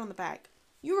some pat on the back.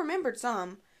 You remembered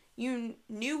some. You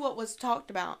knew what was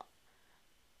talked about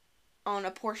on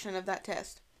a portion of that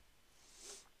test.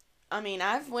 I mean,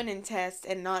 I've went in tests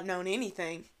and not known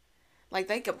anything. Like,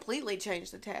 they completely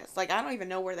changed the test. Like, I don't even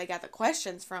know where they got the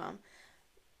questions from.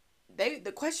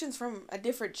 The questions from a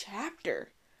different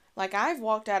chapter. Like, I've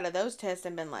walked out of those tests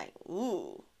and been like,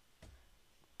 ooh,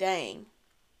 dang.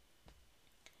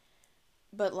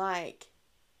 But like,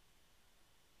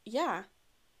 yeah,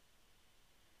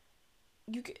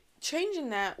 changing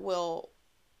that will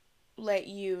let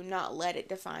you not let it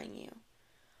define you.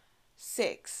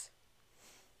 6.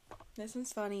 This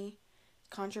one's funny,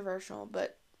 controversial,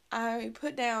 but I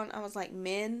put down, I was like,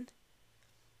 men,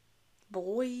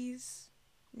 boys,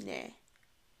 nah.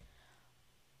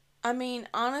 I mean,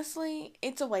 honestly,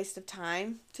 it's a waste of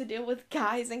time to deal with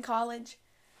guys in college.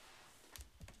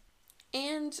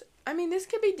 And, I mean, this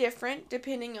could be different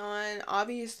depending on,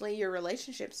 obviously, your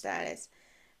relationship status.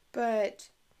 But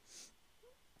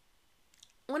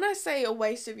when I say a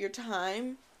waste of your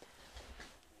time,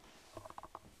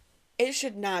 it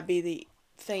should not be the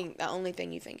only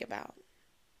thing you think about.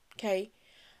 Okay?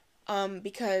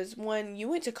 Because when you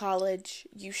went to college,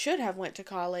 you should have went to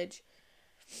college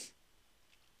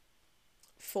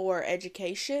for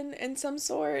education in some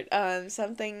sort,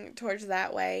 something towards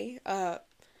that way,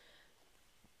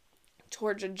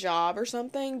 towards a job or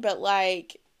something, but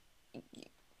like,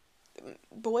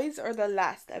 boys are the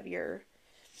last of your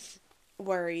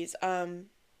worries. And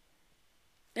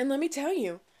let me tell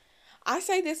you, I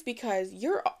say this because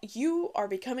you are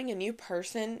becoming a new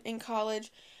person in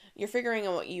college. You're figuring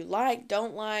out what you like,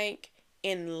 don't like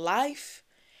in life,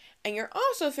 and you're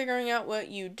also figuring out what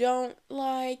you don't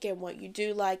like and what you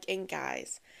do like in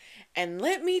guys. And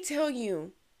let me tell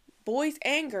you, boys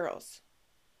and girls,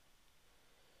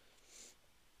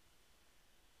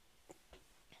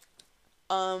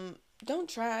 don't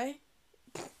try.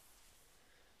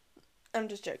 I'm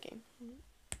just joking.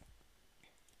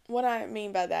 What I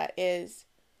mean by that is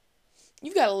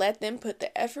you've got to let them put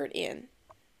the effort in.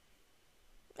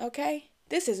 Okay?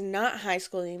 This is not high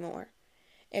school anymore.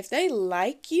 If they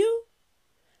like you,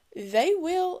 they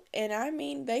will, and I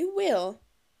mean they will,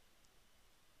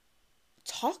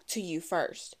 talk to you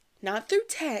first. Not through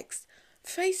text,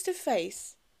 face to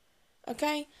face.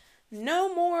 Okay?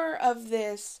 No more of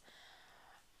this,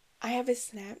 I have a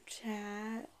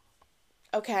Snapchat.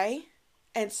 Okay?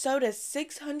 And so does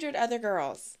 600 other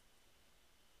girls.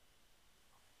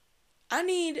 I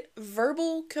need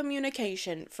verbal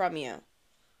communication from you.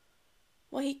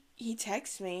 Well, he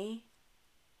texts me.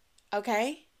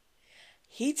 Okay?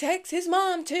 He texts his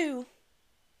mom too.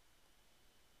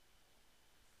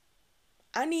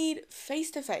 I need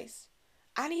face to face.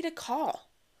 I need a call.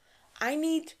 I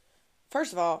need,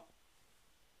 first of all,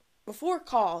 before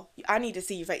call, I need to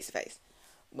see you face to face.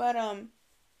 But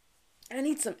I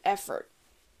need some effort.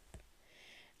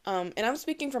 And I'm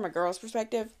speaking from a girl's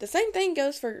perspective. The same thing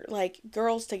goes for like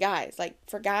girls to guys. Like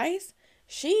for guys,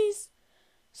 she's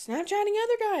Snapchatting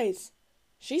other guys.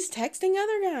 She's texting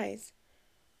other guys.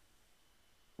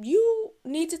 You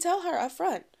need to tell her up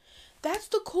front. That's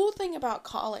the cool thing about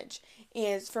college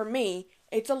is for me,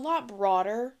 it's a lot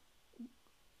broader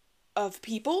of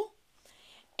people.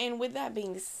 And with that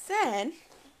being said,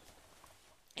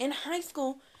 in high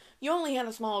school, you only had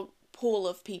a small pool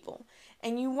of people.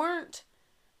 And you weren't,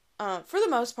 for the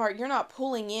most part, you're not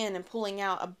pulling in and pulling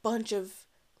out a bunch of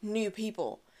new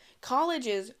people. College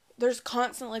is, there's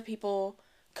constantly people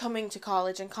coming to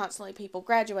college and constantly people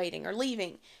graduating or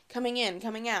leaving, coming in,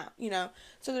 coming out, you know.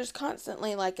 So there's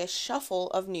constantly like a shuffle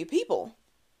of new people.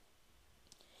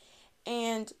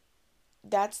 And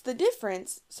that's the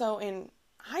difference. So in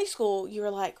high school, you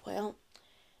were like, well,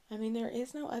 I mean, there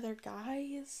is no other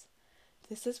guys.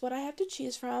 This is what I have to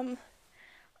choose from.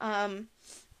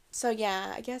 So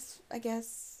yeah, I guess,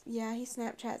 yeah, he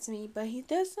Snapchats me, but he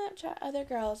does Snapchat other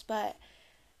girls, but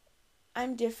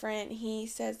I'm different. He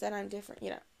says that I'm different,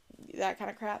 you know, that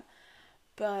kind of crap.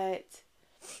 But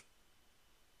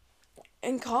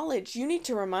in college, you need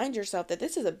to remind yourself that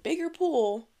this is a bigger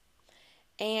pool,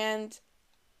 and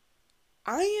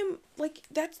I am, like,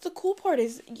 that's the cool part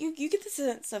is you get the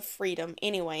sense of freedom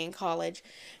anyway in college,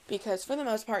 because for the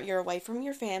most part, you're away from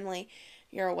your family,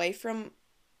 you're away from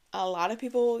a lot of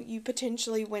people you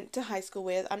potentially went to high school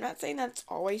with. I'm not saying that's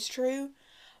always true,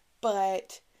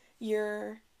 but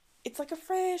it's like a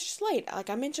fresh slate, like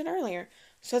I mentioned earlier.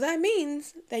 So that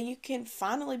means that you can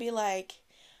finally be like,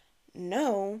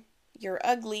 no, you're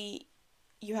ugly,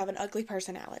 you have an ugly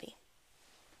personality.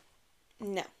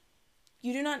 No.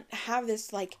 You do not have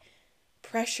this, like,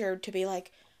 pressure to be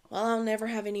like, well, I'll never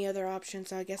have any other option,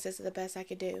 so I guess this is the best I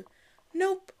could do.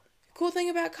 Nope. The cool thing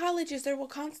about college is there will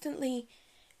constantly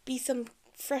be some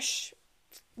fresh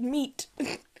meat,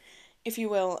 if you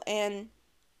will, and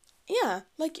yeah,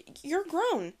 like, you're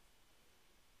grown,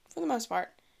 for the most part.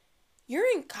 You're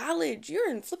in college,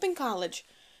 you're in flipping college,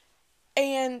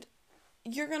 and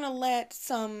you're gonna let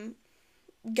some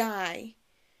guy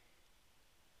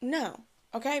know,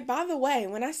 okay? By the way,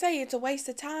 when I say it's a waste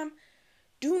of time,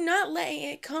 do not let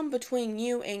it come between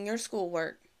you and your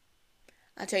schoolwork.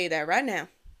 I'll tell you that right now.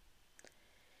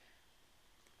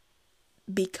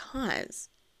 Because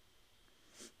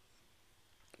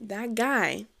that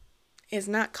guy is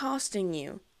not costing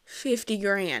you 50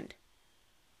 grand.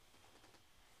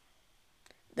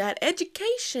 That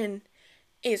education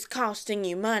is costing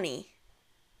you money.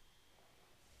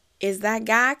 Is that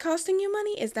guy costing you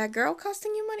money? Is that girl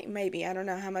costing you money? Maybe. I don't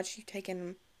know how much you've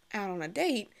taken out on a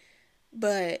date.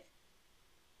 But,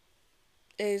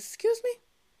 excuse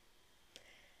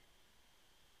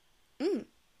me?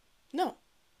 No.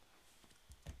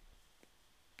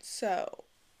 So,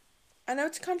 I know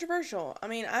it's controversial. I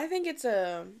mean, I think it's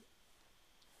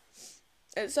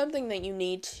something that you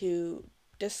need to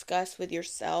discuss with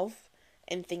yourself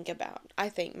and think about. I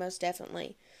think most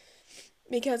definitely.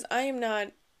 Because I am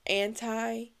not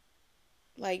anti,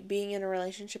 like, being in a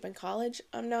relationship in college.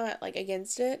 I'm not, like,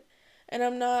 against it. And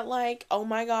I'm not like, oh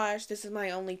my gosh, this is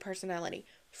my only personality.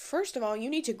 First of all, you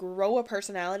need to grow a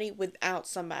personality without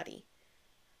somebody.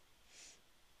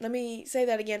 Let me say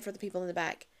that again for the people in the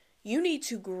back. You need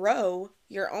to grow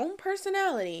your own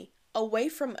personality away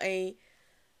from a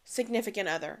significant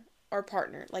other or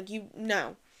partner. Like, you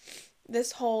know,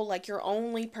 this whole, like, your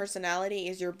only personality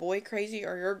is your boy crazy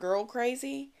or your girl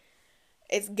crazy.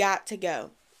 It's got to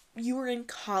go. You are in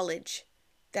college.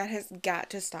 That has got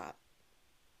to stop.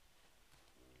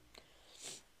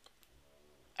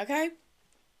 Okay?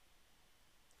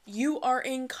 You are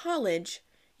in college.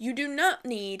 You do not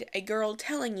need a girl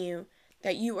telling you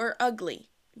that you are ugly,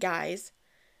 guys.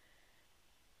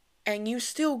 And you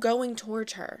still going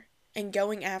towards her and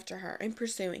going after her and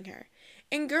pursuing her.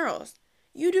 And girls,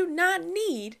 you do not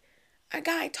need a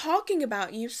guy talking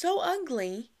about you so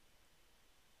ugly,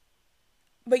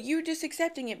 but you're just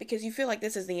accepting it because you feel like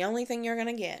this is the only thing you're going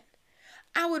to get.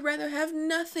 I would rather have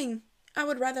nothing. I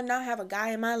would rather not have a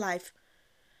guy in my life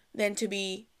than to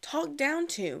be talked down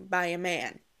to by a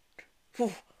man.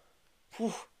 Whew.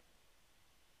 Whew.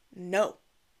 No.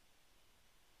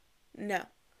 No.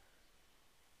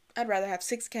 I'd rather have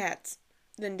 6 cats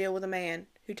than deal with a man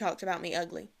who talks about me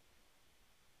ugly.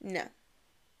 No.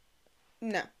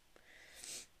 No.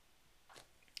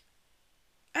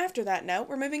 After that note,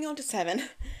 we're moving on to 7.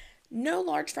 No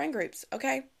large friend groups,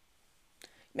 okay?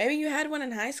 Maybe you had one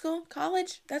in high school,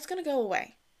 college. That's going to go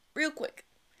away real quick.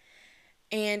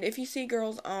 And if you see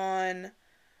girls on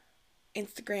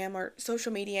Instagram or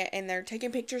social media and they're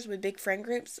taking pictures with big friend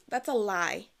groups, that's a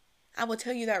lie. I will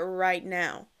tell you that right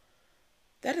now.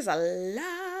 That is a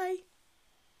lie.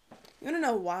 You want to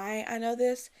know why I know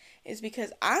this? Is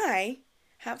because I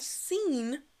have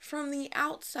seen from the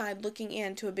outside looking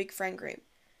into a big friend group.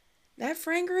 That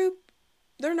friend group,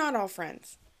 they're not all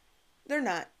friends. They're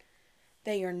not.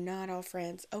 They are not all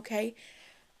friends, okay?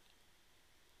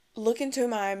 Look into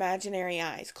my imaginary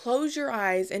eyes. Close your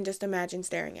eyes and just imagine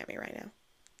staring at me right now.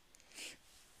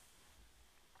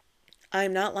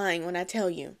 I'm not lying when I tell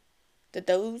you that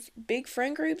those big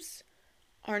friend groups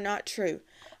are not true.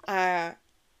 They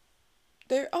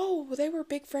were a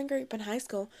big friend group in high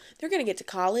school. They're going to get to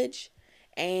college,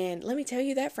 and let me tell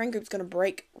you, that friend group's going to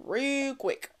break real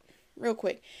quick. Real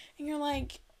quick. And you're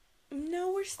like,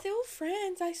 no, we're still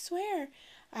friends, I swear.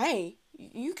 Hey,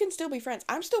 you can still be friends.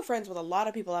 I'm still friends with a lot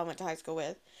of people I went to high school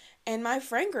with. And my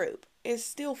friend group is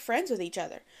still friends with each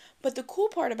other. But the cool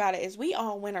part about it is we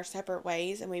all went our separate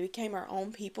ways and we became our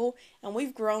own people. And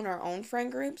we've grown our own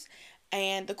friend groups.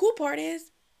 And the cool part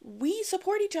is we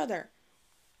support each other.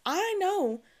 I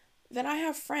know that I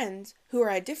have friends who are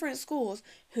at different schools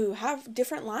who have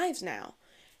different lives now.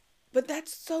 But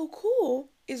that's so cool,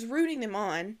 is rooting them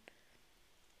on.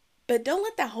 But don't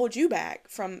let that hold you back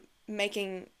from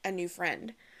making a new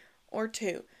friend or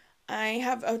two. I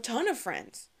have a ton of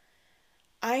friends.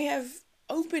 I have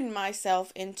opened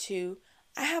myself into,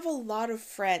 I have a lot of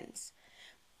friends,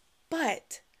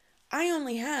 but I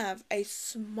only have a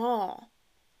small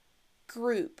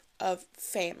group of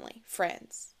family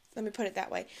friends. Let me put it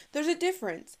that way. There's a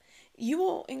difference. You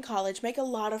will, in college, make a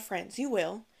lot of friends. You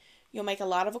will. You'll make a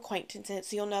lot of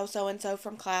acquaintances. You'll know so-and-so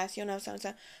from class. You'll know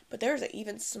so-and-so. But there's an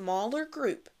even smaller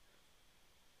group.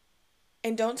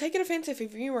 And don't take it offensive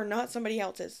if you are not somebody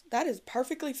else's. That is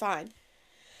perfectly fine.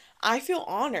 I feel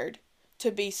honored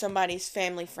to be somebody's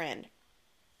family friend.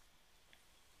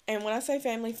 And when I say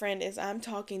family friend, is I'm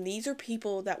talking, these are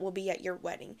people that will be at your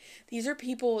wedding. These are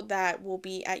people that will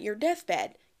be at your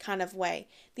deathbed kind of way.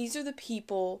 These are the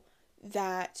people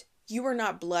that you are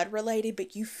not blood related,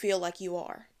 but you feel like you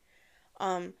are.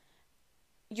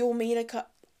 You'll meet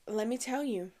let me tell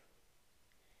you,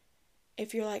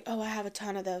 if you're like, oh, I have a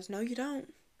ton of those. No, you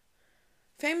don't.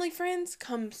 Family friends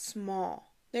come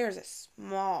small. There's a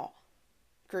small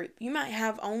group. You might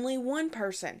have only one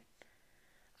person.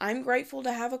 I'm grateful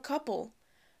to have a couple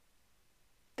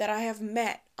that I have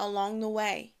met along the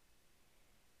way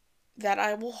that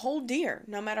I will hold dear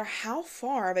no matter how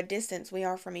far of a distance we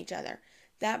are from each other.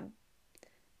 That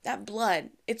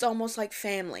blood, it's almost like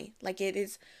family. Like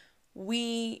it's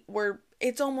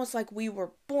almost like we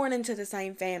were born into the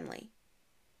same family.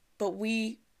 But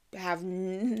we have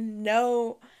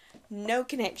no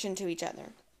connection to each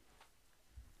other.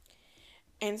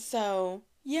 And so,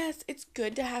 yes, it's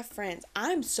good to have friends.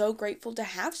 I'm so grateful to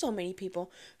have so many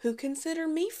people who consider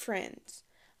me friends.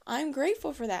 I'm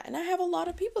grateful for that. And I have a lot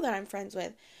of people that I'm friends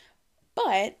with.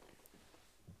 But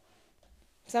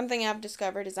something I've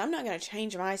discovered is I'm not going to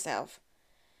change myself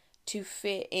to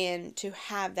fit in, to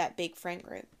have that big friend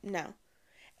group. No.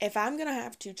 If I'm going to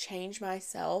have to change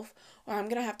myself, or I'm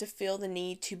going to have to feel the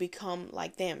need to become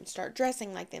like them, start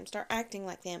dressing like them, start acting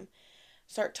like them,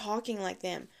 start talking like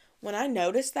them, when I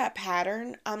notice that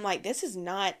pattern, I'm like, this is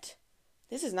not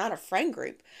This is not a friend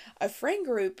group. A friend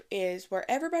group is where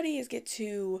everybody is get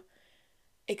to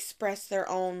express their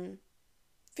own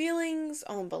feelings,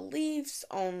 own beliefs,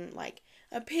 own like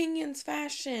opinions,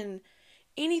 fashion,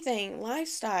 anything,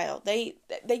 lifestyle. They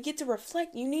get to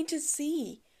reflect. You need to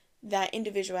see that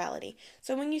individuality.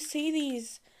 So when you see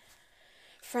these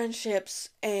friendships,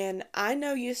 and I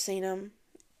know you've seen them,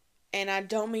 and I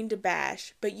don't mean to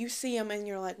bash, but you see them and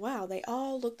you're like, wow, they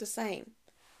all look the same.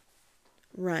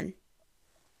 Run.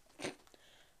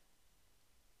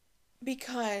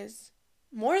 Because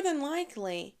more than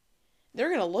likely, they're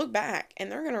going to look back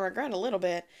and they're going to regret a little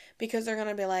bit, because they're going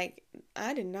to be like,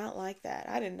 I did not like that.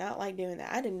 I did not like doing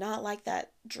that. I did not like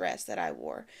that dress that I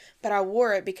wore, but I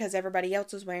wore it because everybody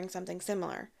else was wearing something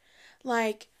similar.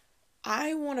 Like,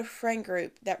 I want a friend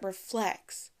group that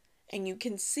reflects and you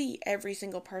can see every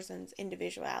single person's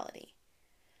individuality.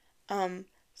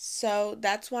 So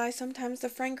that's why sometimes the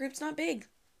friend group's not big,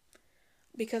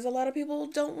 because a lot of people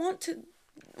don't want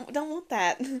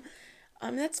that.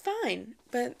 That's fine.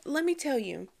 But let me tell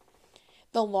you,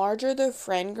 the larger the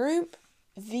friend group,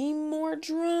 the more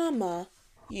drama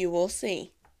you will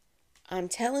see. I'm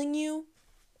telling you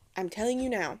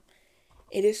now.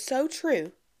 It is so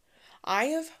true. I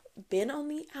have been on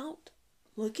the out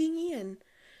looking in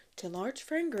to large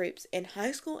friend groups in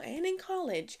high school and in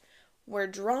college where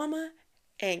drama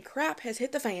and crap has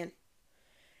hit the fan.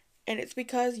 And it's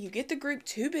because you get the group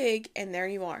too big and there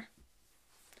you are.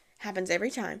 Happens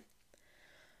every time.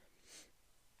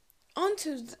 On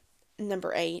to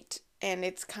number 8, and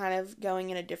it's kind of going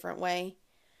in a different way.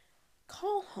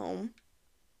 Call home.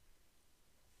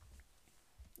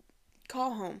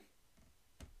 Call home.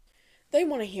 They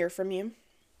want to hear from you.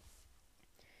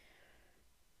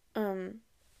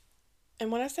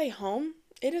 And when I say home,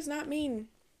 it does not mean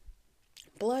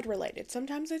blood related.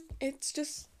 Sometimes it's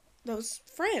just those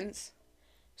friends.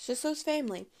 It's just those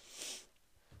family.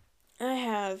 I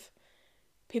have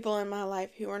people in my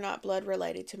life who are not blood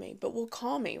related to me, but will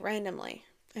call me randomly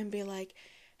and be like,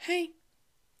 hey.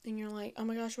 And you're like, oh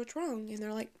my gosh, what's wrong? And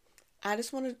they're like, I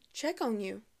just want to check on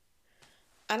you.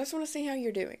 I just want to see how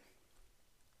you're doing.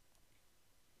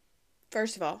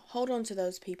 First of all, hold on to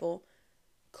those people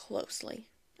closely,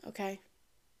 okay?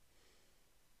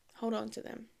 Hold on to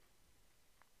them.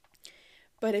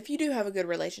 But if you do have a good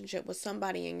relationship with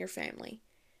somebody in your family,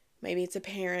 maybe it's a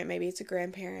parent, maybe it's a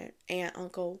grandparent, aunt,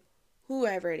 uncle,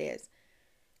 whoever it is,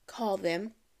 call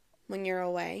them when you're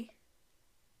away.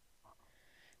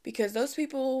 Because those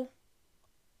people,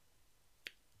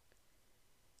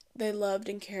 they loved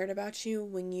and cared about you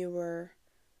when you were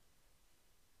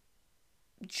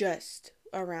just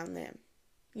around them,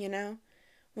 you know?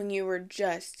 When you were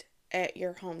just at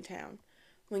your hometown,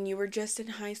 when you were just in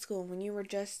high school, when you were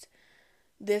just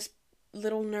this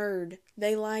little nerd.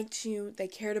 They liked you, they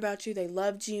cared about you, they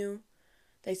loved you,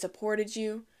 they supported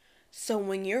you. So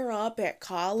when you're up at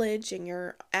college and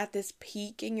you're at this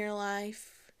peak in your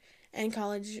life, and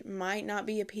college might not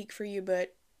be a peak for you,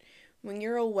 but when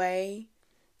you're away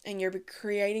and you're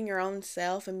creating your own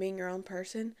self and being your own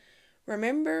person,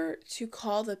 remember to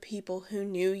call the people who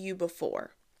knew you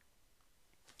before.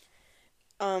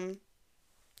 And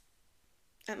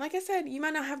like I said, you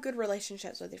might not have good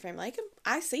relationships with your family.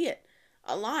 I see it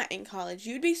a lot in college.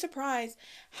 You'd be surprised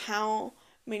how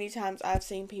many times I've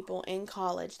seen people in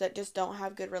college that just don't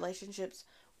have good relationships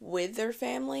with their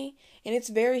family. And it's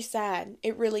very sad.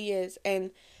 It really is. And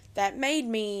that made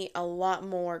me a lot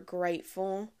more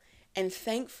grateful and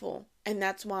thankful. And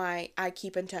that's why I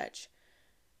keep in touch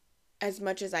as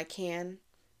much as I can.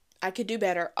 I could do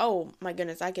better. Oh my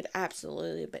goodness, I could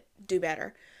absolutely do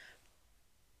better.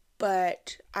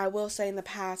 But I will say in the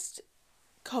past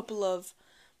couple of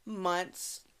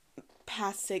months,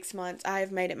 past 6 months, I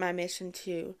have made it my mission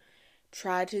to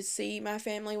try to see my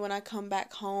family when I come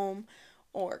back home,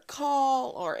 or call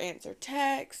or answer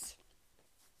texts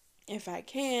if I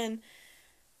can.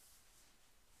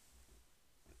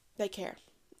 They care.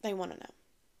 They want to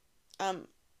know.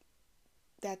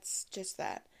 That's just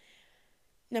that.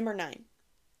 Number 9.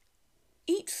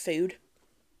 Eat food.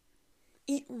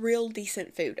 Eat real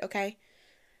decent food, okay?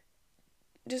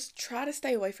 Just try to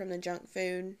stay away from the junk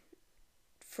food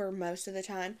for most of the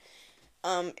time.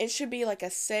 It should be like a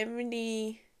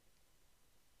 70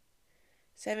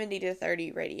 to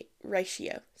 30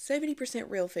 ratio. 70%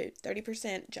 real food,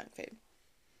 30% junk food.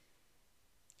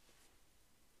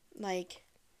 Like,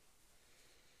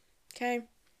 okay?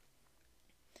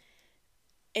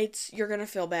 You're gonna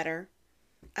feel better.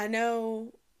 I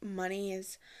know money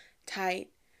is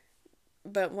tight,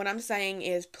 but what I'm saying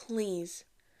is, please,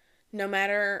 no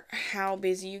matter how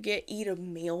busy you get, eat a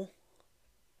meal.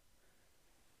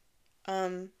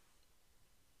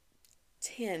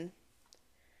 10.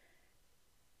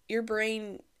 Your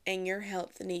brain and your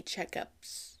health need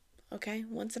checkups. Okay?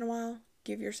 Once in a while,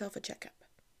 give yourself a checkup.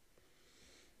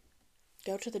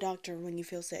 Go to the doctor when you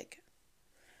feel sick.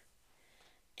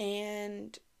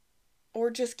 And,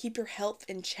 or just keep your health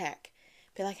in check.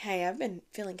 Be like, hey, I've been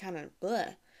feeling kind of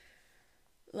bleh.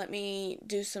 Let me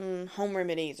do some home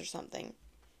remedies or something.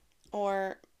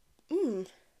 Or,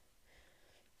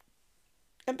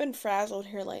 I've been frazzled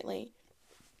here lately.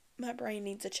 My brain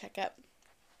needs a checkup.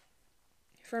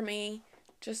 For me,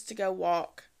 just to go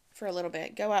walk for a little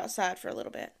bit, go outside for a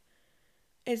little bit,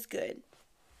 is good.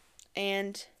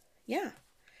 And, yeah.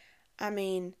 I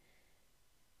mean,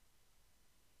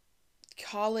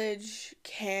 college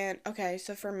can, okay,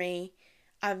 so for me,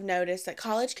 I've noticed that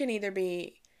college can either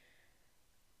be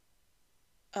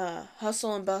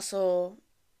hustle and bustle,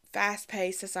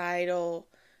 fast-paced societal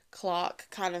clock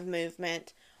kind of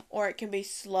movement, or it can be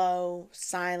slow,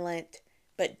 silent,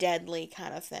 but deadly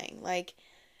kind of thing. Like,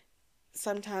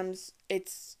 sometimes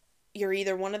you're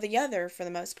either one or the other for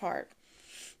the most part.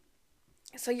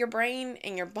 So your brain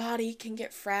and your body can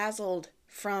get frazzled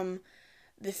from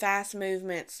the fast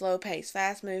movement, slow pace,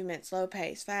 fast movement, slow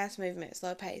pace, fast movement,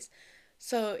 slow pace.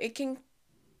 So it can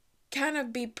kind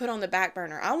of be put on the back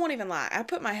burner. I won't even lie. I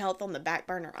put my health on the back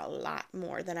burner a lot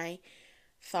more than I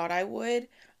thought I would.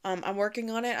 I'm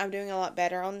working on it. I'm doing a lot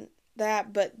better on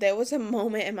that. But there was a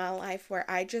moment in my life where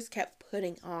I just kept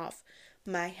putting off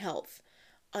my health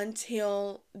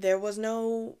until there was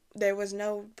no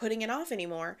putting it off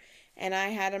anymore, and I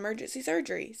had emergency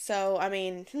surgery. So I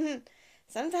mean,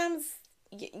 sometimes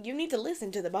you need to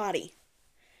listen to the body.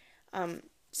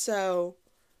 So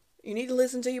you need to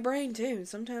listen to your brain too.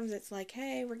 Sometimes it's like,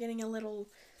 hey, we're getting a little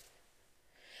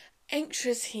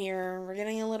anxious here. We're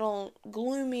getting a little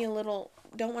gloomy, a little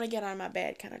don't want to get out of my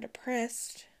bed, kind of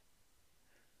depressed.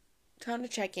 Time to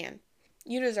check in.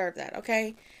 You deserve that,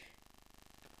 okay?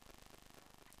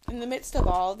 In the midst of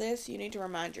all this, you need to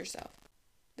remind yourself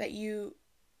that you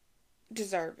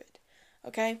deserve it,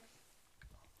 okay?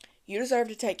 You deserve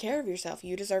to take care of yourself.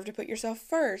 You deserve to put yourself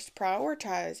first,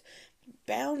 prioritize,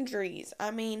 boundaries.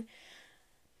 I mean,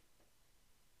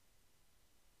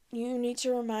 you need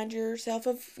to remind yourself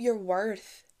of your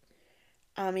worth.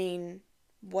 I mean,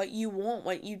 what you want,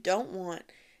 what you don't want.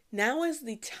 Now is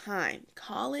the time.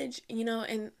 College,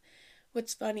 and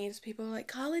what's funny is people are like,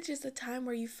 college is the time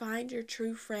where you find your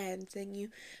true friends and you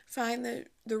find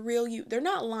the real you. They're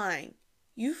not lying.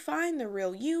 You find the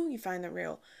real you find the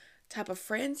real type of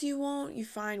friends you want, you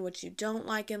find what you don't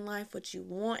like in life, what you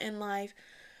want in life.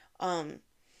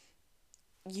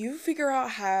 You figure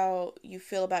out how you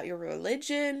feel about your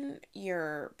religion,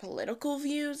 your political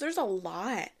views. There's a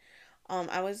lot.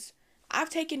 I've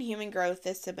taken human growth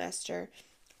this semester.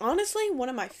 Honestly, one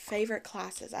of my favorite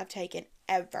classes I've taken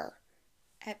ever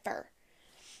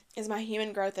is my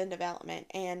human growth and development.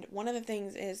 And one of the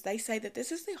things is they say that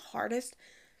this is the hardest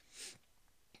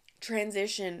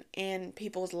transition in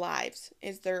people's lives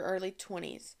is their early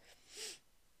 20s.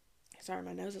 Sorry,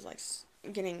 my nose is like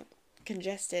getting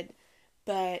congested,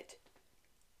 but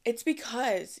it's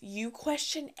because you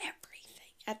question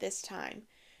everything at this time.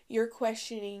 You're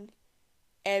questioning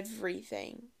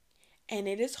everything, and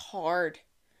it is hard.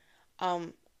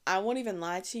 I won't even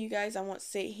lie to you guys. I won't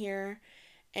sit here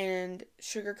and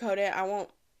sugarcoat it. I won't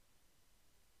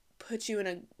put you in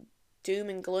a doom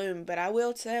and gloom, but I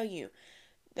will tell you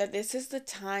that this is the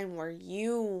time where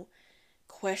you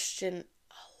question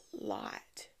a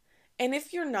lot. And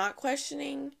if you're not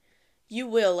questioning, you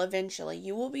will eventually.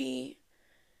 You will be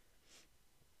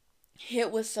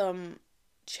hit with some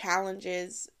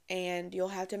challenges and you'll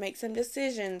have to make some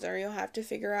decisions or you'll have to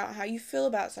figure out how you feel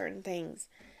about certain things.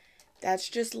 That's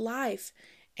just life,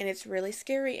 and it's really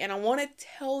scary. And I want to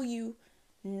tell you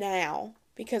now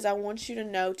because I want you to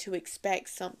know to expect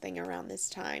something around this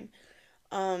time.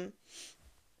 I've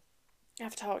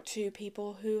talked to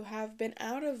people who have been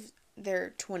out of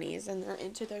their 20s and they're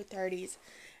into their 30s,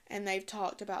 and they've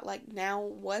talked about like now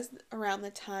was around the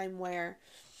time where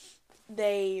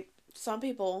some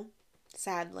people,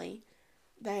 sadly,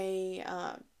 they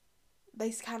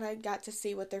kind of got to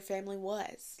see what their family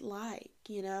was like,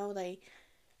 they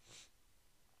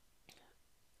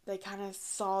kind of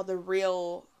saw the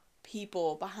real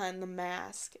people behind the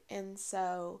mask, and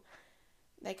so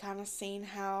they kind of seen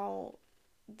how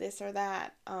this or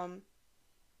that.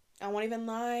 I won't even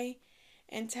lie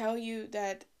and tell you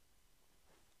that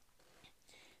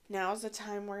now's the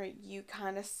time where you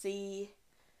kind of see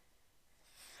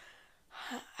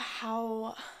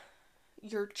how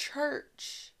your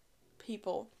church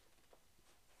people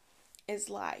is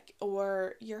like,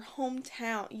 or your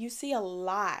hometown. You see a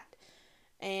lot,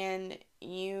 and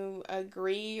you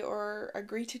agree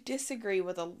to disagree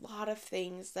with a lot of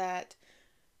things that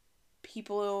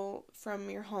people from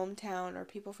your hometown or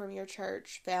people from your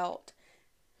church felt,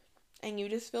 and you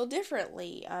just feel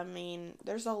differently. I mean,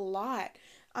 there's a lot.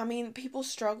 I mean, people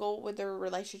struggle with their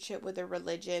relationship with their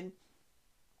religion,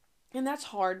 and that's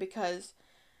hard because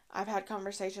I've had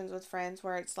conversations with friends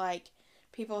where it's like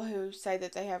people who say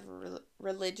that they have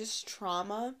religious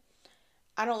trauma.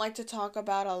 I don't like to talk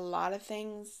about a lot of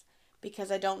things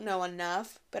because I don't know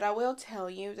enough, but I will tell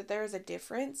you that there is a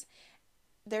difference.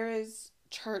 There is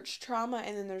church trauma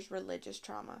and then there's religious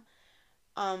trauma.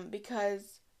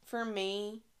 Because for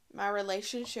me, my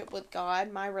relationship with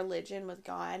God, my religion with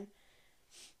God,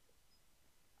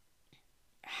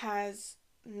 has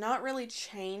not really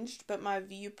changed, but my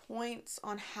viewpoints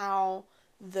on how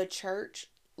the church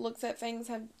looks at things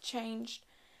have changed.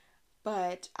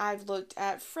 But I've looked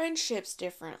at friendships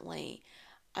differently.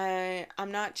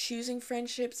 I'm not choosing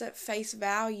friendships at face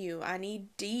value. I need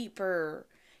deeper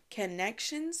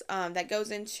connections. That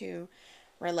goes into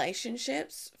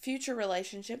relationships, future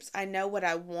relationships. I know what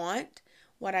I want,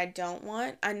 what I don't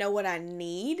want. I know what I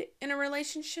need in a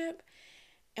relationship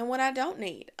and what I don't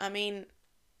need. I mean,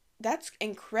 that's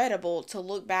incredible to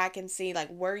look back and see like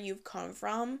where you've come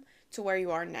from to where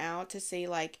you are now, to see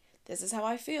like this is how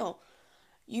I feel.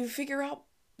 You figure out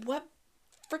what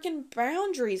freaking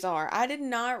boundaries are. I did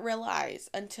not realize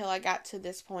until I got to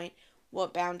this point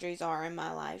what boundaries are in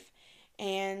my life.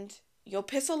 And you'll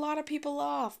piss a lot of people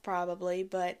off probably,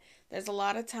 but there's a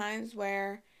lot of times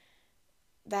where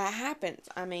that happens.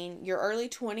 I mean, your early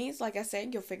 20s, like I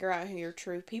said, you'll figure out who your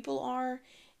true people are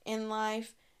in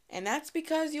life, and that's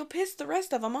because you'll piss the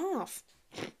rest of them off.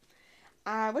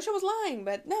 I wish I was lying,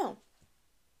 but no.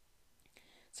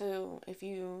 So, if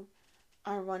you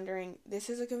are wondering, this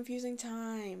is a confusing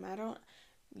time.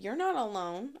 You're not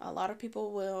alone. A lot of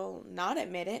people will not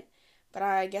admit it, but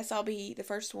I guess I'll be the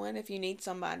first one if you need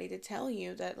somebody to tell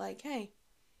you that, like, hey,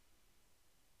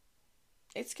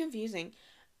 it's confusing.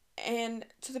 And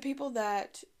to the people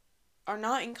that are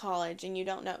not in college and you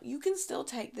don't know, you can still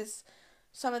take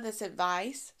some of this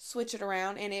advice, switch it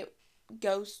around, and it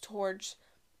goes towards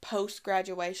post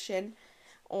graduation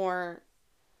or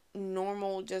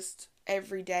normal, just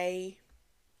everyday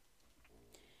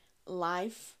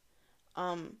life,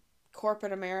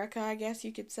 corporate America, I guess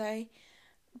you could say.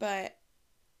 But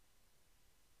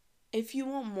if you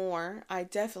want more, I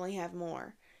definitely have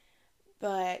more.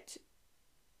 But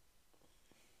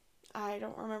I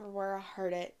don't remember where I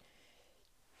heard it.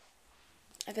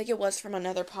 I think it was from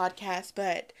another podcast,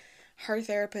 but her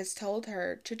therapist told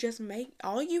her to just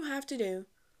all you have to do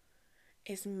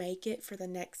is make it for the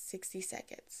next 60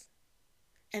 seconds.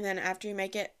 And then after you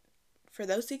make it for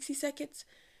those 60 seconds,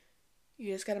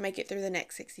 you just got to make it through the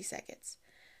next 60 seconds.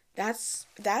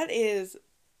 That is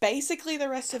basically the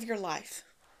rest of your life.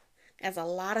 That's a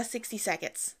lot of 60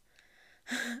 seconds.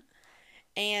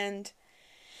 And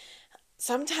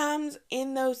sometimes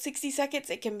in those 60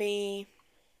 seconds, it can be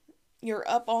you're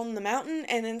up on the mountain,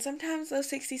 and then sometimes those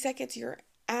 60 seconds, you're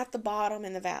at the bottom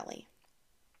in the valley.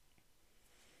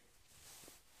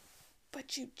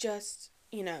 But you just,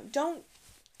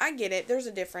 I get it. There's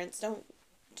a difference. Don't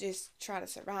just try to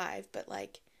survive, but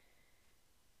like,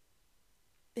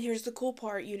 here's the cool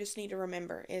part you just need to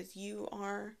remember is you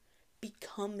are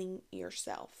becoming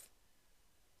yourself.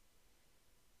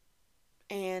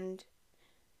 And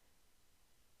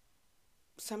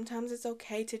sometimes it's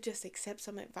okay to just accept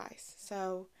some advice.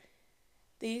 So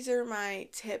these are my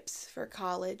tips for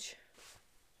college.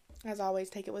 As always,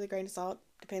 take it with a grain of salt.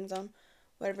 Depends on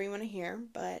whatever you want to hear.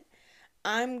 But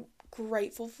I'm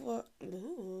grateful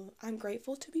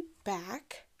to be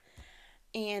back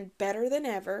and better than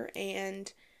ever,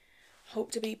 and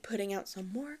hope to be putting out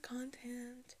some more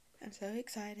content. I'm so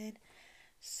excited.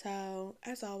 So,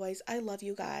 as always, I love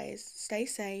you guys. Stay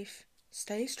safe,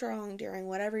 stay strong during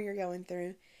whatever you're going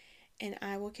through, and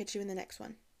I will catch you in the next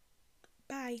one.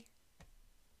 Bye.